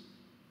news?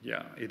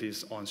 Yeah, it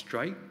is on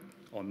strike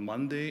on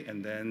Monday,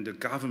 and then the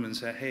government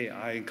said, hey,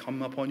 I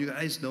come upon you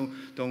guys, don't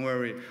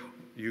worry,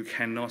 you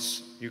cannot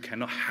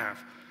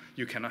have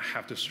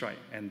the strike.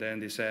 And then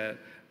they said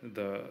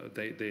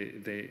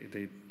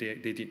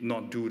they did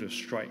not do the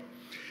strike.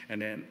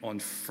 And then on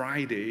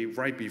Friday,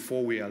 right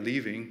before we are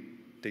leaving,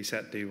 they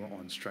said they were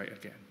on strike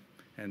again.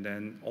 And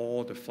then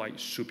all the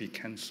flights should be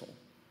canceled,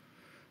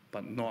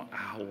 but not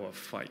our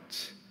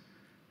flight.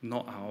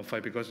 Not our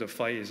flight, because the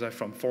flight is like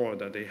from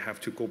Florida. They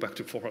have to go back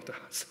to Florida.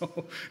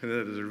 So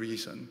that is the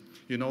reason.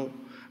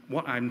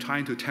 What I'm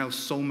trying to tell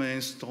so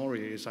many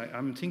stories,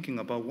 I'm thinking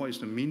about what is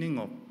the meaning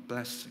of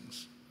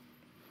blessings.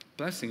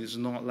 Blessing is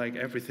not like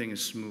everything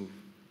is smooth.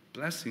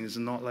 Blessing is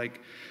not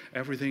like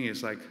everything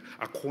is like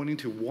according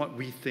to what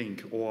we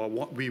think or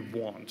what we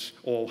want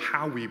or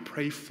how we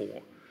pray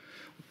for.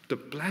 The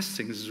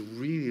blessing is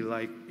really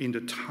like in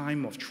the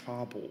time of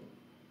trouble,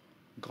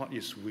 God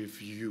is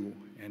with you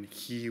and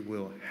He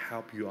will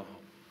help you out.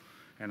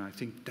 And I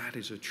think that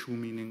is a true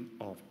meaning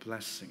of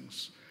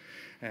blessings.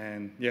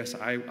 And yes,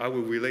 I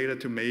will relate it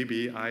to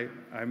maybe, I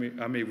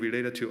may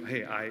relate it to,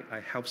 hey, I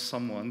help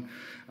someone,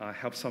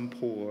 help some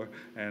poor,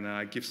 and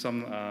I give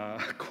some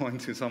coin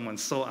to someone,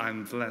 so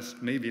I'm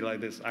blessed. Maybe like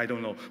this, I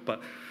don't know.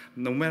 But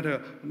no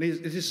matter,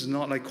 this is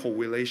not like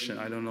correlation,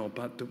 I don't know.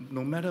 But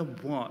no matter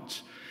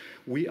what,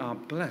 we are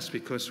blessed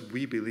because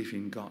we believe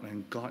in God,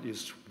 and God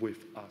is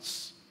with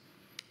us.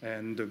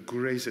 And the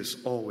grace is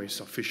always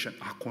sufficient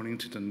according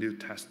to the New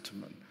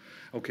Testament.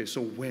 Okay,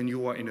 so when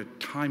you are in a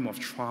time of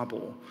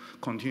trouble,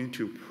 continue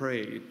to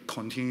pray,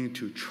 continue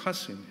to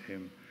trust in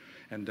Him,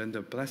 and then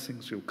the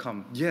blessings will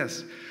come.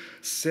 Yes,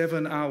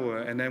 7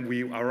 hours, and then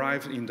we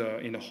arrive in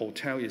the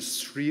hotel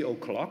is 3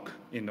 o'clock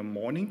in the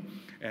morning,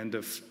 and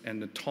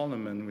the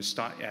tournament will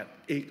start at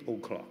 8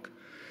 o'clock.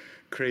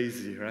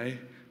 Crazy, right?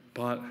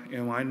 But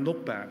when I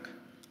look back,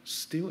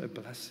 still a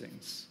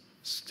blessings,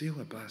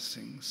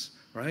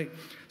 right?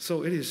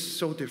 So it is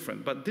so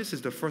different. But this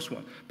is the first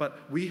one. But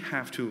we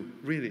have to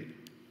really,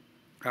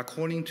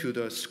 according to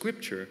the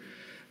scripture,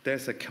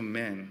 there's a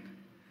command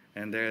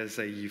and there's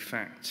an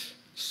effect.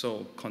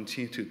 So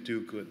continue to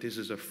do good. This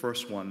is the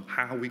first one,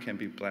 how we can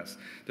be blessed.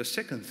 The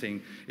second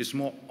thing is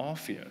more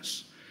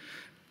obvious,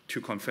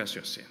 to confess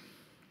your sin.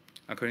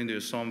 According to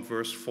Psalm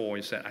verse 4,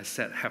 it said, I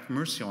said, have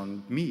mercy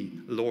on me,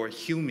 Lord,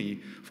 heal me,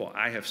 for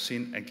I have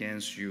sinned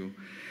against you.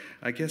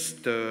 I guess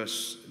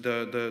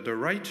the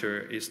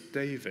writer is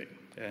David,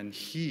 and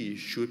he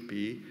should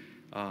be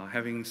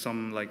having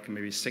some like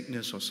maybe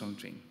sickness or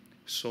something.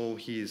 So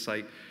he is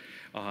like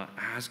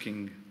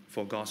asking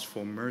for God's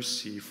for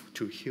mercy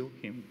to heal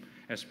him,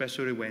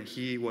 especially when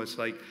he was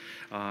like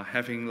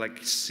having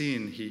like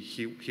sin.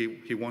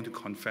 He want to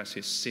confess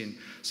his sin.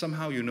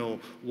 Somehow you know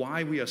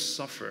why we are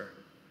suffer,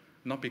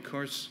 not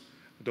because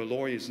the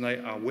Lord is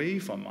like away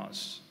from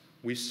us.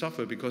 We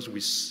suffer because we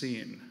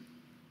sin,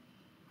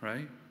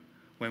 right?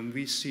 When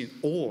we sin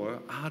or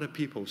other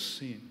people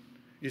sin,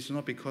 it's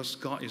not because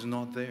God is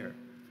not there.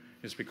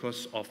 It's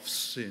because of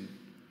sin.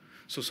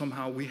 So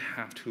somehow we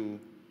have to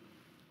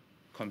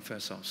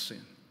confess our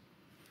sin.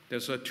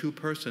 There's a two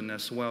person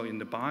as well in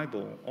the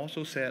Bible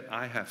also said,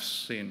 I have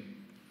sinned.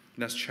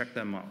 Let's check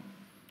them out.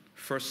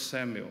 1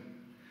 Samuel.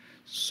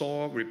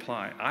 Saul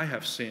replied, I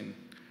have sinned,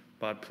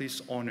 but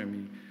please honor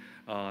me.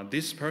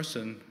 This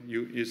person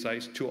is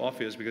like too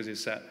obvious because it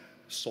said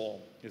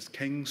Saul. It's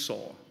King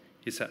Saul.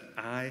 He said,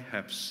 I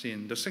have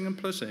sinned. The second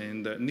person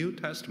in the New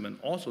Testament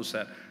also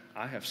said,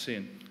 I have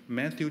sinned.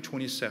 Matthew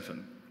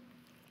 27.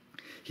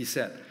 He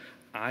said,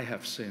 I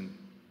have sinned,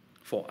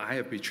 for I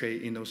have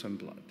betrayed innocent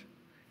blood.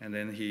 And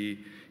then he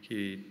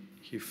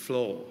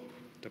flowed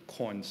the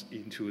coins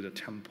into the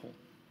temple.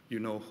 You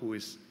know who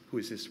is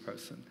this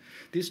person.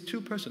 These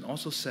two persons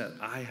also said,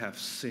 I have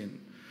sinned.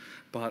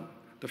 But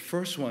the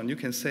first one, you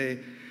can say,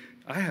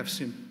 I have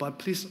sinned, but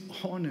please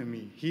honor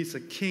me. He's a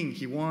king.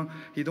 He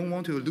don't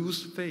want to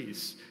lose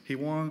face. He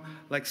want,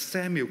 like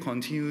Samuel,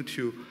 continue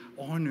to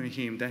honor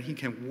him, that he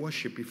can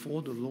worship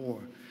before the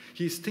Lord.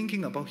 He's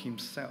thinking about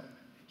himself.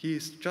 He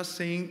is just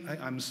saying,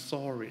 I'm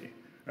sorry,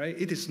 right?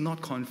 It is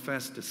not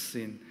confess the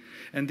sin.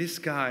 And this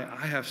guy,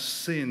 I have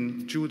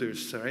sinned,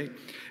 Judas, right?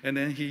 And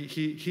then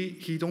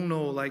he don't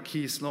know, like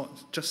he is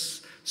not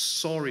just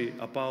sorry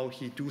about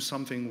he do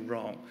something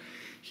wrong.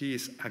 He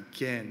is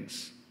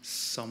against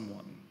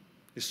someone.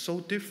 It's so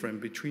different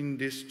between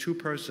these two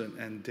persons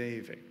and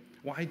David.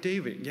 Why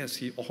David? Yes,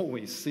 he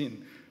always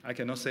sinned. I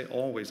cannot say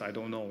always, I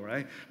don't know,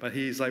 right? But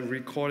he is like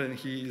recorded,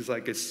 he is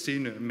like a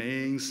sinner,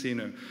 main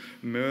sinner,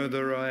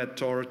 murderer,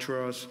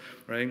 adulterous,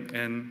 right?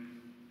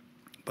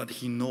 But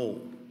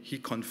he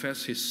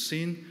confessed his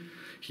sin.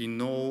 He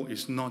know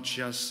it's not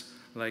just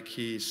like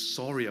he is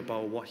sorry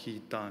about what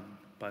he done,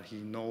 but he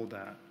know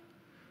that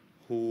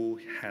who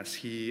has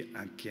he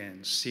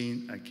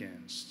sinned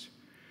against.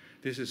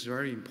 This is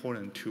very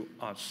important to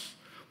us.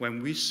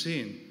 When we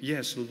sin,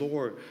 yes, the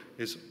Lord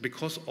is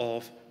because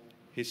of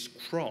his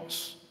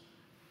cross.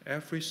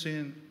 Every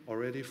sin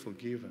already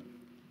forgiven.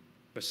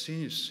 But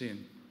sin is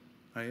sin,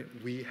 right?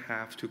 We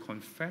have to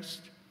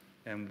confess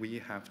and we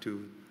have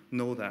to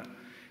know that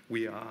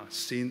we are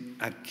sin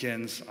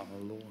against our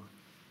Lord.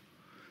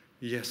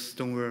 Yes,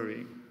 don't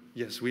worry.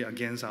 Yes, we are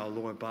against our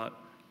Lord, but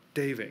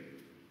David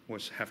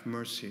was have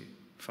mercy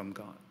from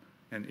God.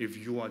 And if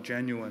you are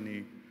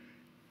genuinely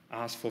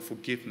ask for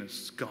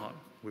forgiveness, God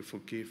will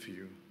forgive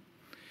you.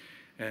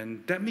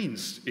 And that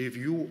means if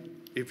you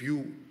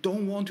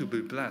don't want to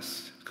be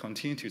blessed,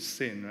 continue to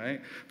sin,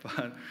 right?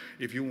 But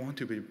if you want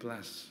to be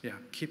blessed,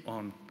 keep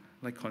on,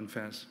 like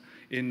confess.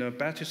 In the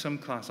baptism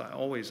class, I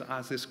always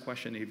ask this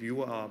question. If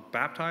you are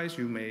baptized,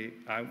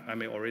 I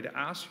may already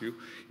ask you.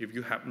 If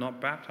you have not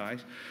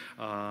baptized,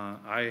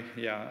 a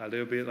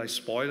little bit like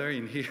spoiler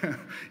in here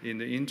in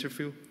the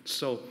interview.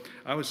 So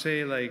I would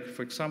say, like,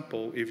 for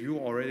example, if you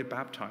already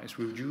baptized,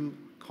 will you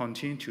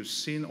continue to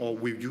sin or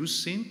will you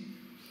sin?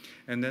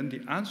 And then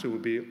the answer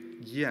would be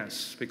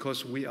yes,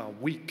 because we are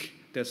weak.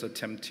 There's a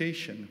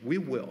temptation. We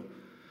will.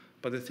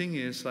 But the thing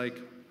is, like,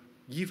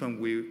 even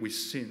we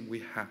sin,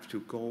 we have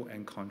to go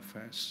and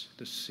confess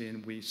the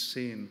sin. We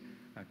sin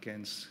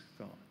against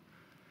God.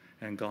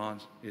 And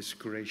God is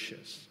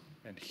gracious,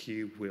 and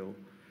He will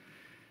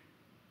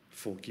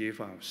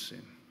forgive our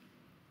sin.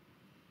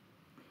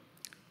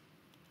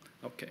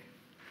 Okay.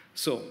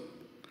 So,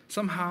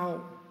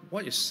 somehow,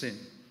 what is sin?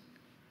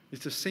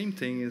 It's the same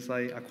thing as,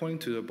 like, according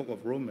to the book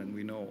of Romans,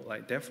 we know,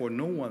 like, therefore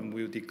no one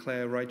will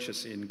declare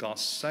righteous in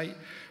God's sight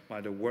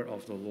by the word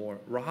of the Lord.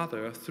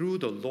 Rather, through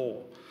the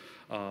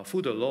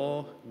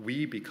law,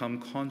 we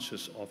become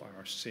conscious of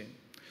our sin.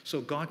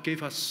 So God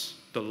gave us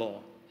the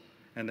law,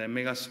 and then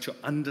make us to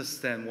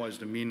understand what is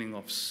the meaning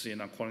of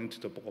sin according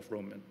to the book of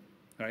Romans,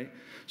 right?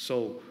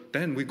 So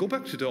then we go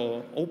back to the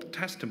Old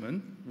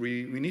Testament.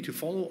 We need to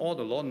follow all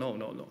the law?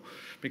 No.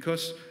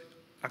 Because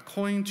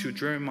according to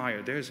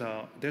Jeremiah, there's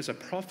a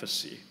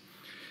prophecy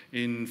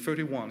in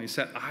 31. He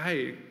said,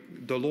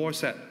 the Lord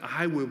said,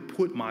 I will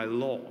put my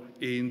law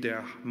in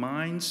their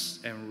minds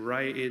and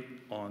write it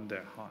on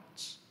their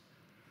hearts.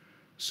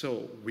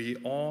 So we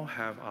all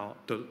have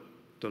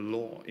the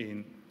law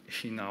in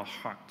our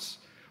hearts.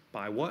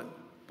 By what?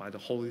 By the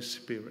Holy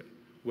Spirit.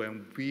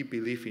 When we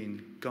believe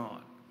in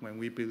God, when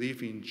we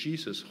believe in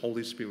Jesus,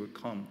 Holy Spirit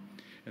come.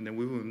 And then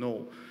we will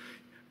know.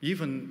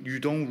 Even you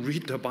don't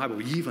read the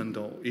Bible, even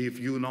though if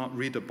you not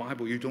read the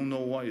Bible, you don't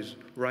know what is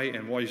right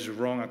and what is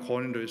wrong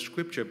according to the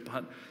Scripture.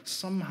 But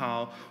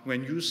somehow,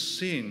 when you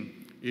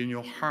sin in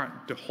your heart,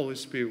 the Holy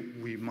Spirit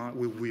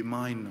will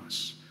remind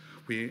us.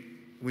 We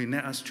need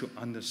us to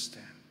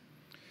understand.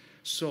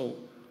 So,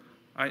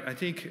 I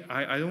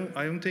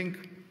don't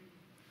think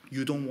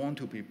you don't want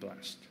to be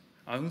blessed.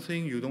 I don't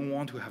think you don't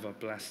want to have a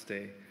blessed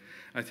day.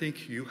 I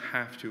think you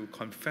have to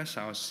confess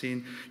our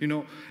sin. You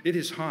know, it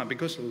is hard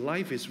because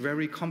life is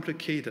very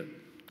complicated.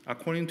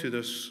 According to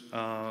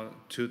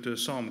the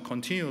Psalm,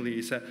 continually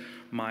it said,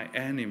 my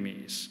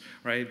enemies,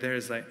 right?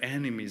 There's like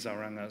enemies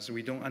around us.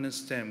 We don't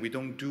understand. We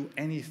don't do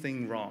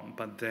anything wrong,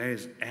 but there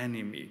is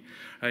enemy,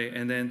 right?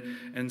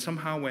 And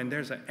somehow when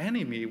there's an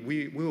enemy,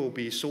 we will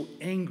be so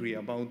angry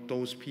about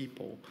those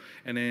people.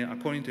 And then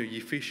according to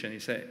Ephesians,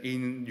 it said,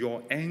 in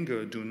your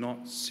anger, do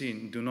not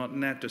sin. Do not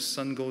let the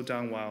sun go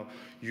down while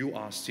you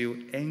are still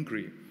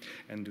angry.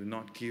 And do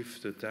not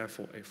give the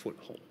devil a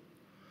foothold.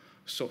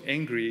 So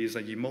angry is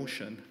an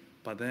emotion,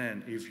 but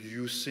then if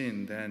you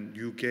sin, then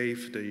you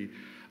gave the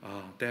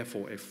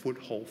devil a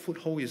foothold.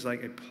 Foothold is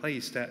like a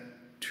place that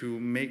to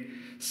make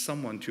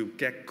someone to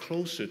get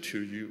closer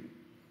to you,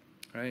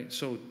 right?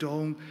 So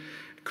don't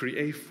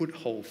create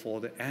foothold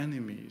for the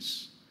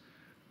enemies.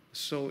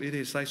 So it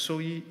is like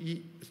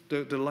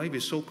the life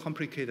is so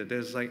complicated.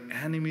 There's like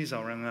enemies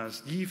around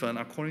us. Even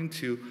according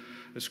to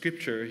the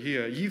scripture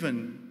here,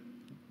 even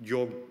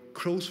your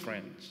close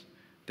friends,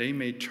 they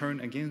may turn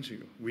against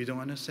you. We don't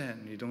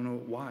understand. We don't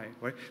know why,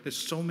 right? There's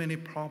so many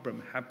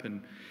problems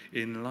happen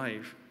in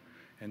life,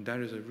 and that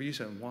is the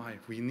reason why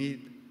we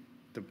need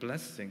the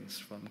blessings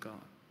from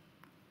God.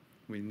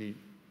 We need.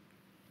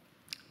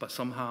 But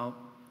somehow,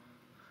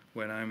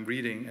 when I'm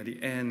reading at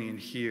the end in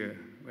here,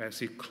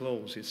 as it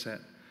closes, it said,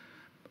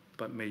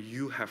 but may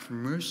you have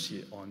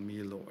mercy on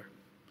me, Lord.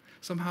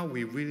 Somehow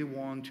we really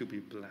want to be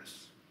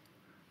blessed.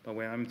 But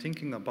when I'm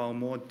thinking about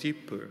more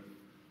deeper,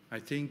 I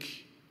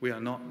think we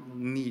don't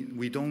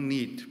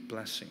need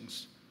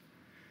blessings.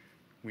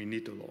 We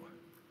need the Lord.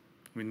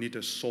 We need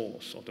the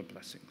source of the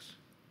blessings.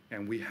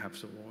 And we have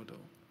the Lord, though.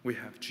 We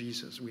have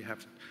Jesus.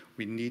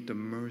 We need the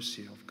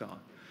mercy of God.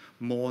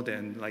 More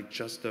than like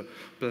just the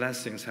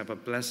blessings, have a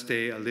blessed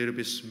day, a little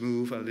bit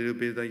smooth, a little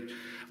bit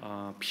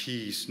like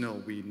peace.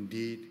 No, we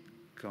need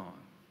God.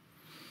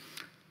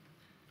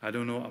 I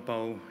don't know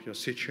about your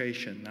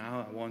situation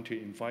now. I want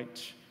to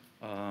invite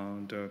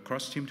the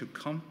cross team to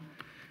come,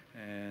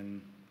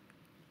 and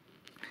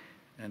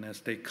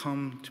as they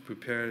come to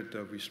prepare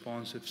the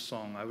responsive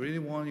song, I really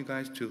want you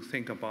guys to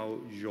think about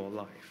your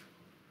life.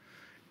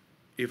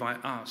 If I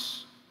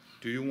ask,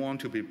 do you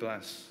want to be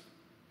blessed?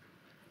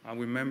 I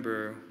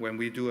remember when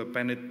we do a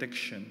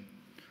benediction,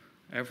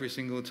 every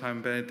single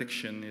time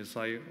benediction is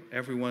like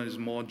everyone is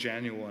more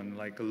genuine,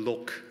 like a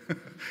look,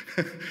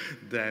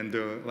 than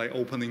the like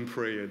opening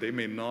prayer. They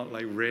may not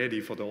like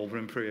ready for the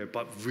opening prayer,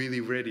 but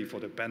really ready for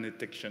the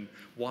benediction.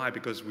 Why?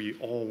 Because we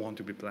all want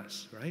to be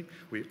blessed, right?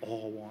 We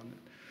all want it.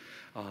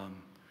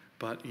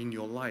 But in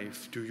your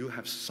life, do you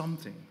have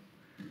something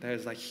that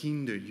is like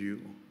hinder you,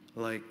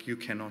 like you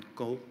cannot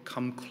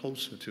come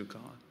closer to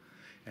God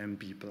and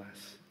be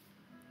blessed?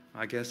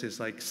 I guess it's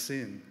like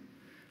sin.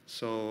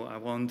 So I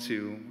want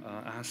to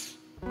ask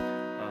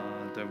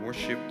the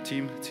worship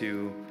team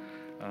to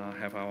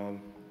have our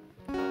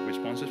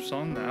responsive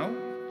song now.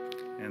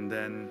 And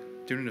then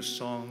during the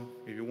song,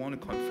 if you want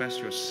to confess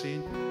your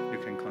sin, you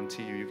can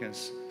continue. You can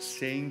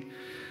sing.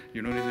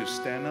 You don't need to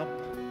stand up,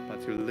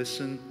 but to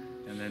listen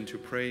and then to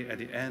pray. At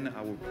the end,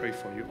 I will pray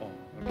for you all.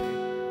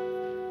 Okay?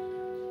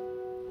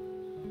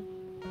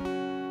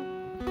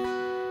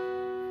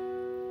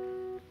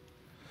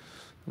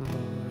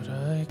 Lord,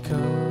 I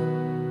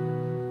come,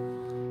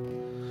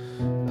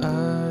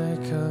 I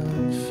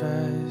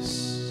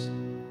confess,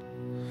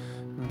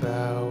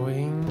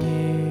 bowing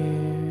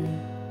here,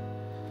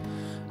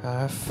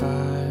 I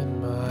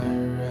find my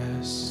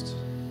rest.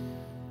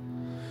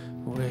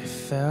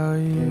 Without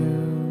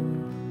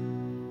you,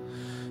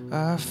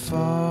 I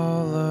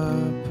fall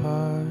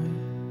apart.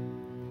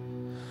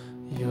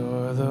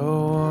 You're the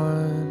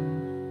one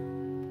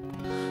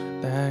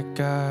that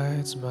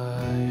guides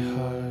my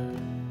heart.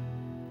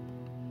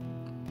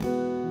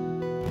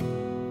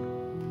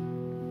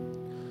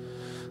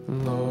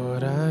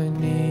 Lord, I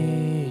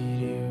need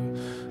you.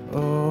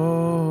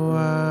 Oh,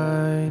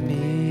 I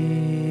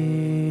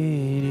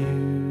need you.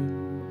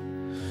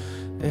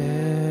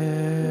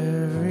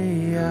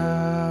 Every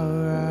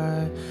hour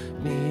I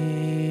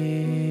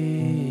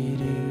need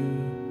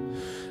you.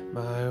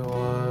 My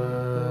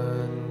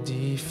one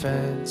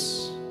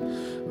defense,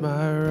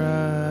 my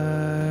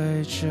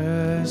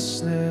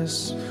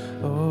righteousness.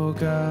 Oh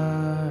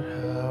God,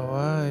 how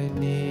I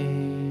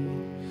need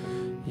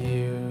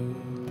you.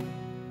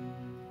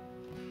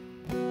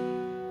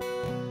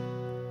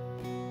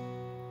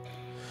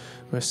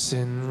 Where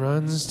sin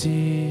runs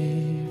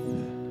deep,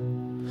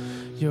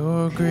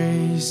 your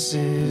grace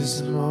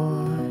is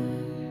more.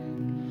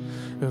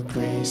 Your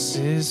grace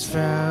is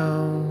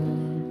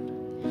found,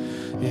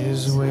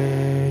 is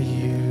where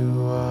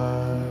you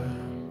are.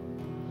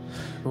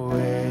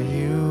 Where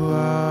you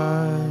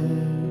are,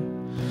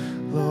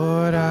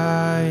 Lord,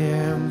 I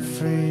am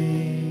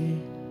free.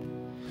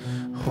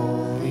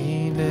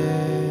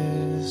 Holiness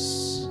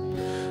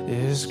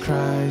is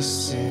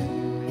Christ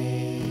in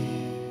me.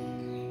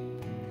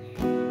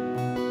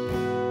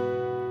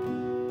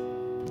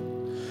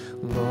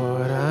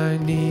 Lord, I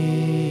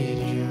need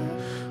you.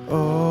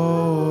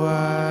 Oh,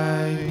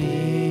 I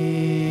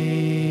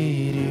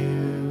need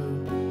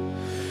you.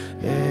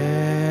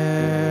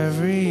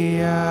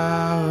 Every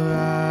hour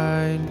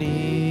I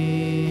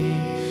need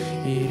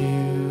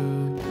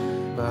you.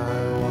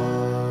 My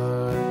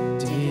one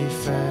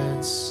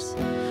defense,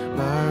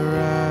 my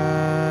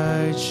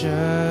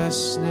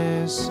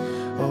righteousness.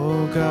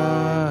 Oh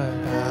God,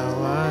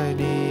 how I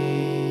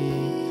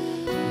need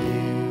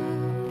you.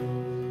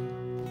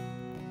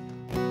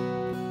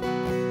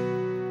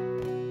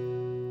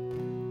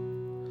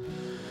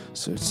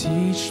 So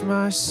teach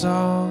my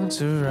song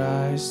to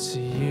rise to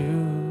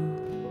you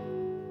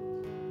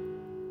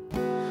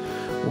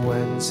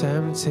when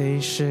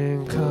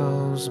temptation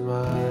comes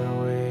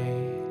my way.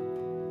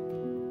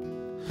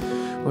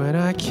 When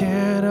I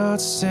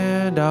cannot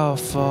stand, I'll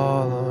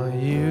fall on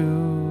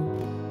you.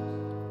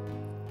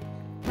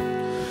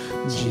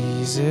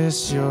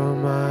 Jesus, you're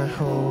my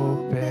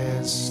hope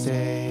and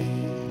stay.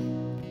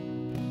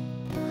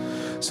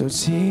 So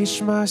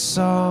teach my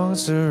song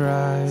to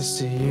rise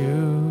to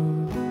you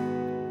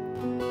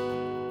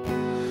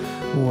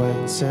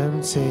when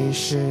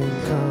temptation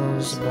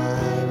comes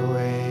my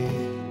way.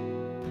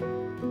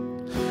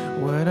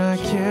 When I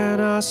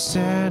cannot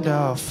stand,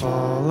 I'll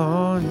fall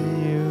on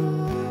you.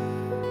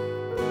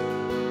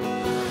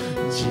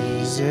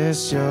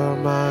 Jesus, you're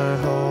my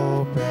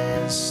hope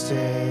and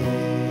stay.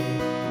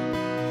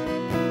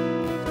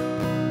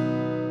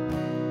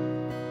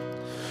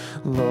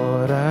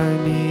 Lord, I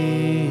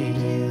need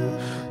you.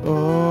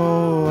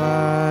 Oh,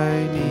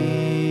 I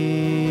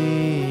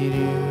need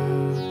you.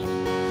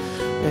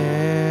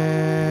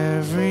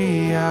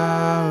 Every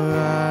hour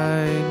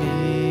I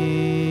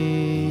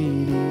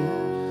need you.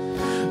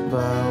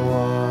 My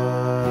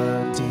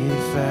one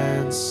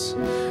defense,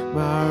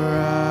 my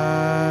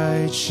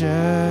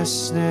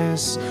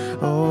righteousness.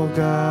 Oh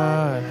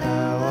God,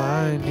 how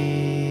I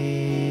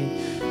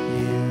need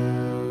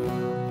you.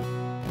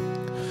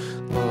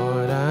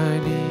 Lord, I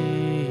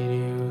need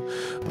you.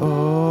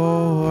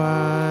 Oh,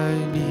 I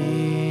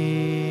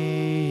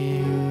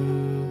need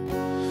you.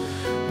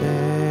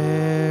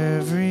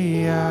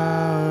 Every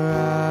hour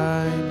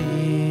I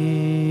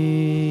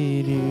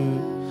need you.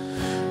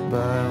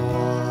 My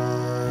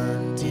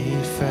one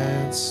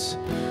defense,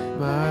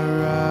 my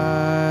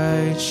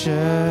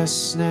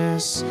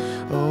righteousness.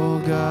 Oh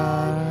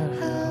God,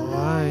 how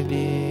I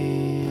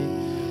need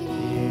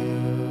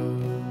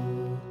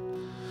you.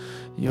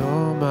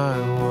 You're my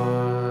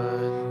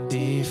one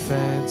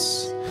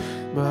defense,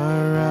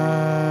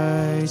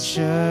 my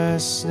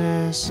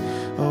righteousness.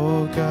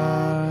 Oh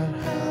God,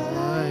 how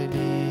I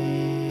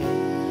need you.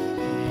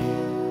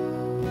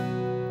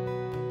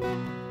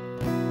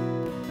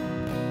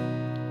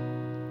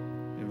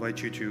 I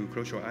invite you to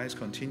close your eyes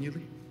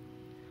continually.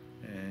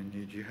 And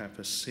if you have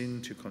a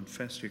sin to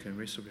confess, you can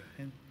raise up your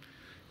hand.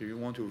 If you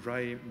want to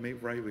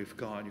make right with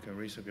God, you can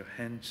raise up your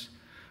hands.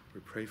 We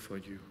pray for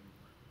you.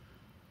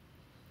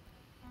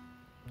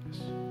 Yes.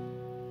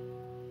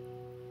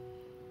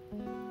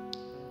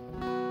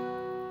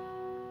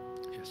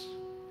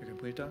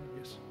 put it down?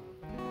 Yes.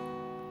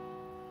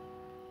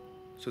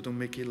 So don't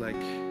make it like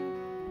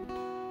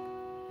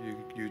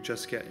you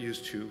just get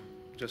used to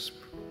just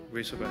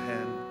raise up your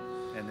hand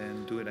and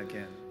then do it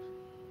again.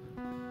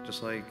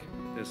 Just like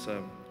there's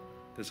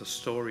a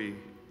story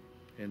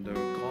in the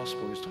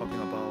gospel is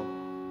talking about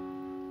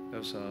there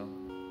was a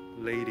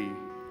lady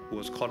who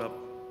was caught up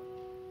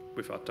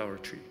with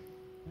adultery,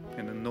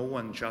 and then no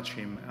one judged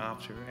him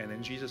after, and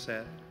then Jesus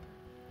said,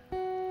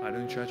 I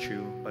don't judge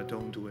you, but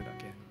don't do it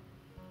again.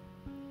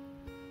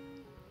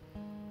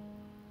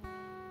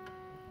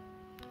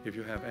 If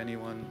you have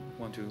anyone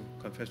want to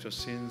confess your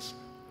sins,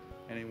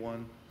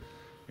 anyone,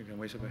 you can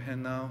raise up your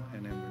hand now,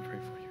 and then we pray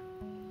for you.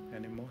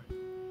 Any more?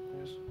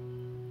 Yes.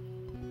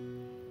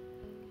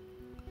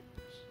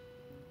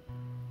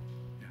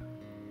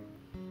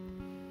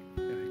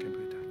 Yeah, you can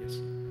put it down. Yes.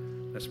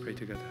 Let's pray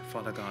together.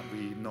 Father God,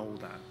 we know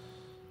that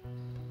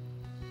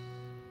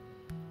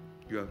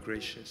you are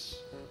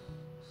gracious,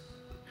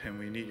 and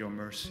we need your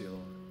mercy,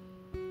 Lord.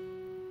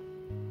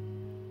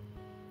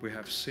 We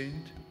have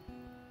sinned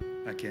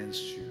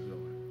against you,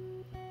 Lord.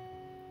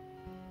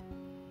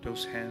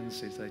 Those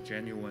hands is like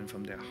genuine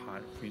from their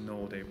heart. We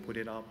know they put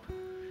it up.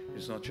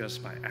 It's not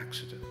just by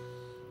accident.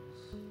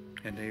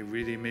 And they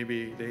really,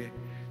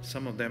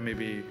 some of them may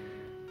be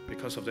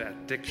because of the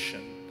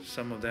addiction.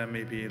 Some of them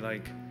may be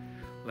like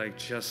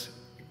just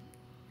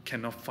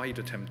cannot fight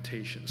the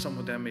temptation. Some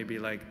of them may be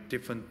like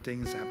different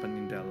things happen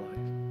in their life.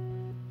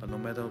 But no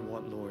matter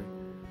what, Lord,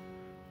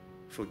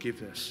 forgive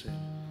their sin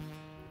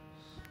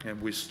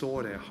and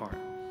restore their heart.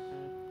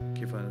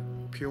 Give a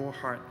pure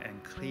heart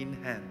and clean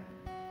hand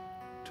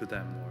to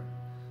them,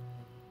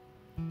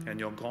 Lord. And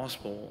your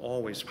gospel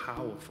always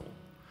powerful,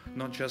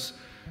 not just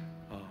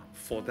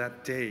for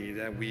that day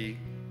that we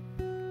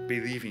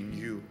believe in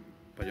you,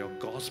 but your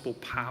gospel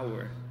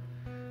power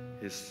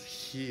is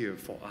here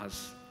for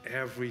us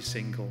every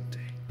single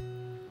day.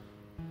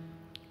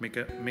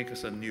 Make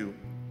us anew.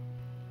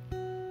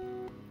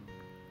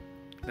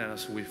 Let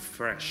us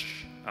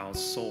refresh our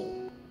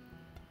soul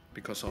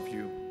because of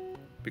you,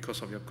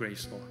 because of your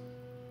grace, Lord.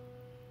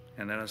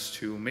 And let us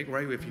to make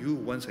right with you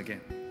once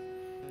again.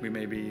 We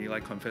may be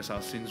confess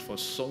our sins for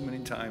so many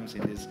times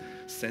in this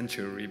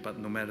century, but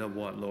no matter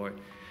what, Lord,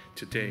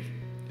 today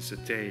is a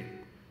day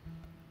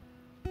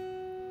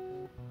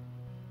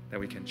that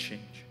we can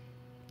change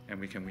and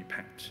we can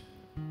repent.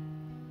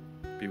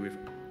 Be with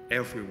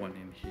everyone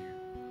in here.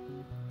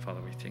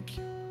 Father, we thank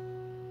you.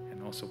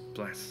 And also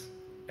bless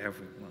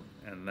everyone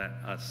and let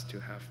us to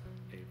have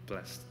a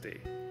blessed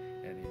day.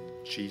 And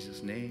in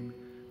Jesus' name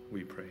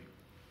we pray.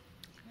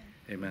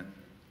 Amen.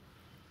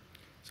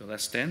 So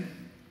let's stand.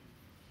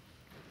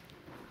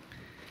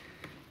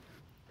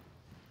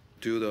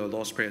 Do the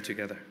Lord's Prayer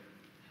together.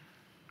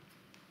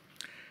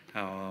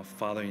 Our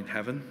Father in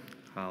heaven,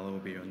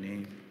 hallowed be your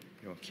name.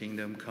 Your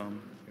kingdom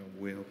come, your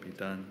will be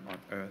done on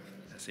earth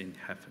as in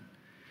heaven.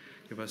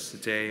 Give us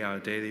today our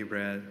daily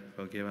bread.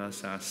 Forgive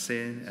us our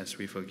sin as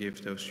we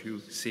forgive those who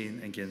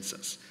sin against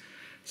us.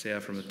 Save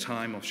us from the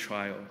time of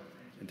trial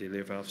and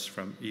deliver us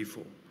from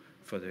evil.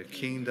 For the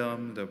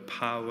kingdom, the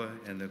power,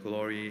 and the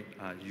glory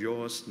are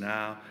yours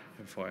now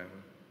and forever.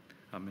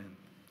 Amen.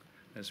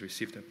 Let's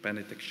receive the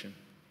benediction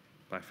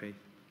by faith.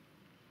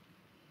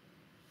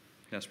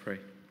 Let's pray.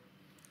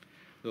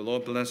 The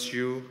Lord bless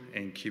you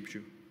and keep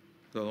you.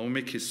 The Lord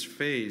make his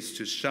face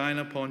to shine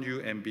upon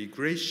you and be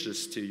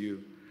gracious to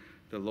you.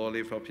 The Lord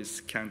lift up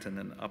his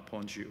countenance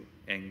upon you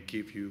and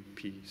give you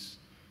peace.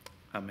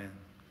 Amen.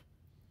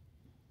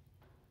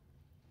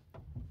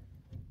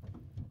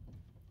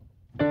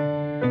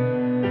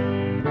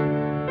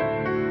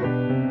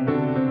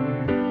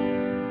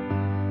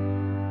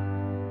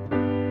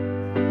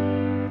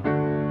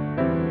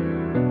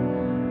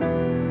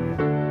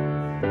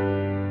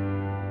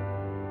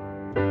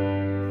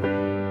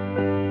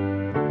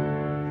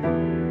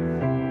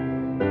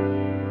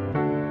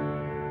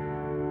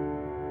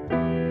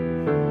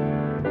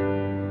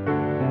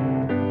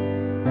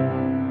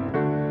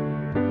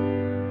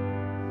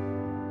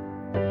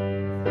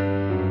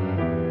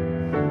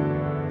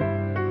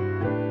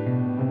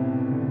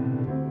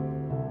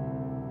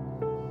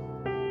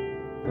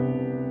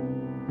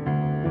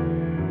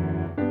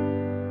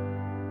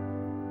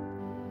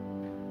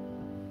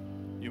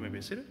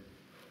 Seated.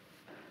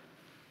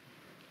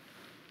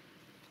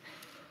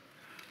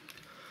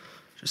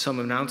 Just some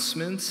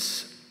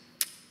announcements.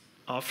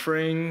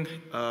 Offering.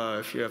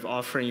 If you have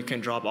offering, you can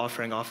drop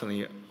offering off in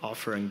the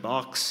offering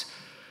box.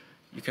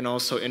 You can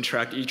also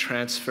interact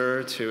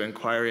e-transfer to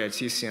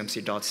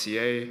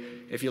inquiry@tcmc.ca.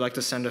 If you'd like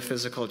to send a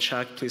physical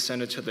check, please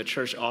send it to the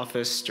church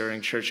office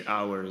during church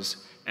hours,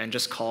 and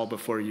just call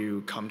before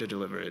you come to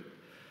deliver it.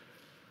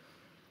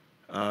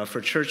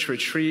 For church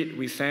retreat,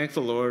 we thank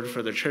the Lord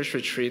for the church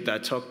retreat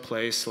that took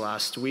place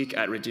last week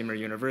at Redeemer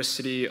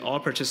University. All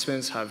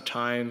participants have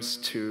times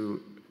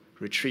to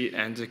retreat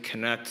and to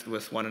connect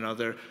with one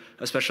another.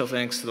 A special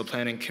thanks to the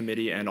planning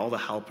committee and all the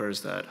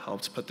helpers that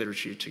helped put the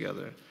retreat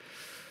together.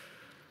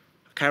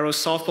 Cairo's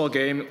softball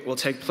game will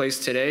take place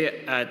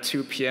today at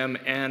 2 p.m.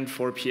 and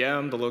 4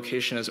 p.m. The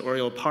location is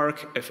Oriole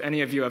Park. If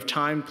any of you have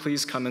time,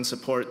 please come and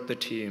support the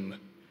team.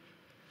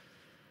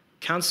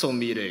 Council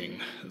meeting.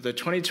 The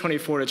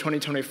 2024 to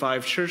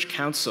 2025 Church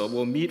Council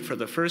will meet for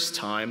the first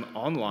time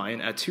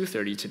online at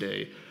 2:30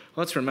 today.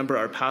 Let's remember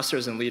our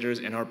pastors and leaders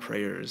in our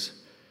prayers.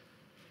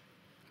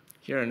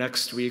 Here are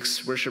next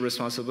week's worship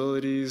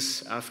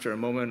responsibilities. After a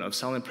moment of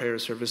silent prayer,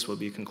 service will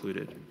be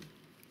concluded.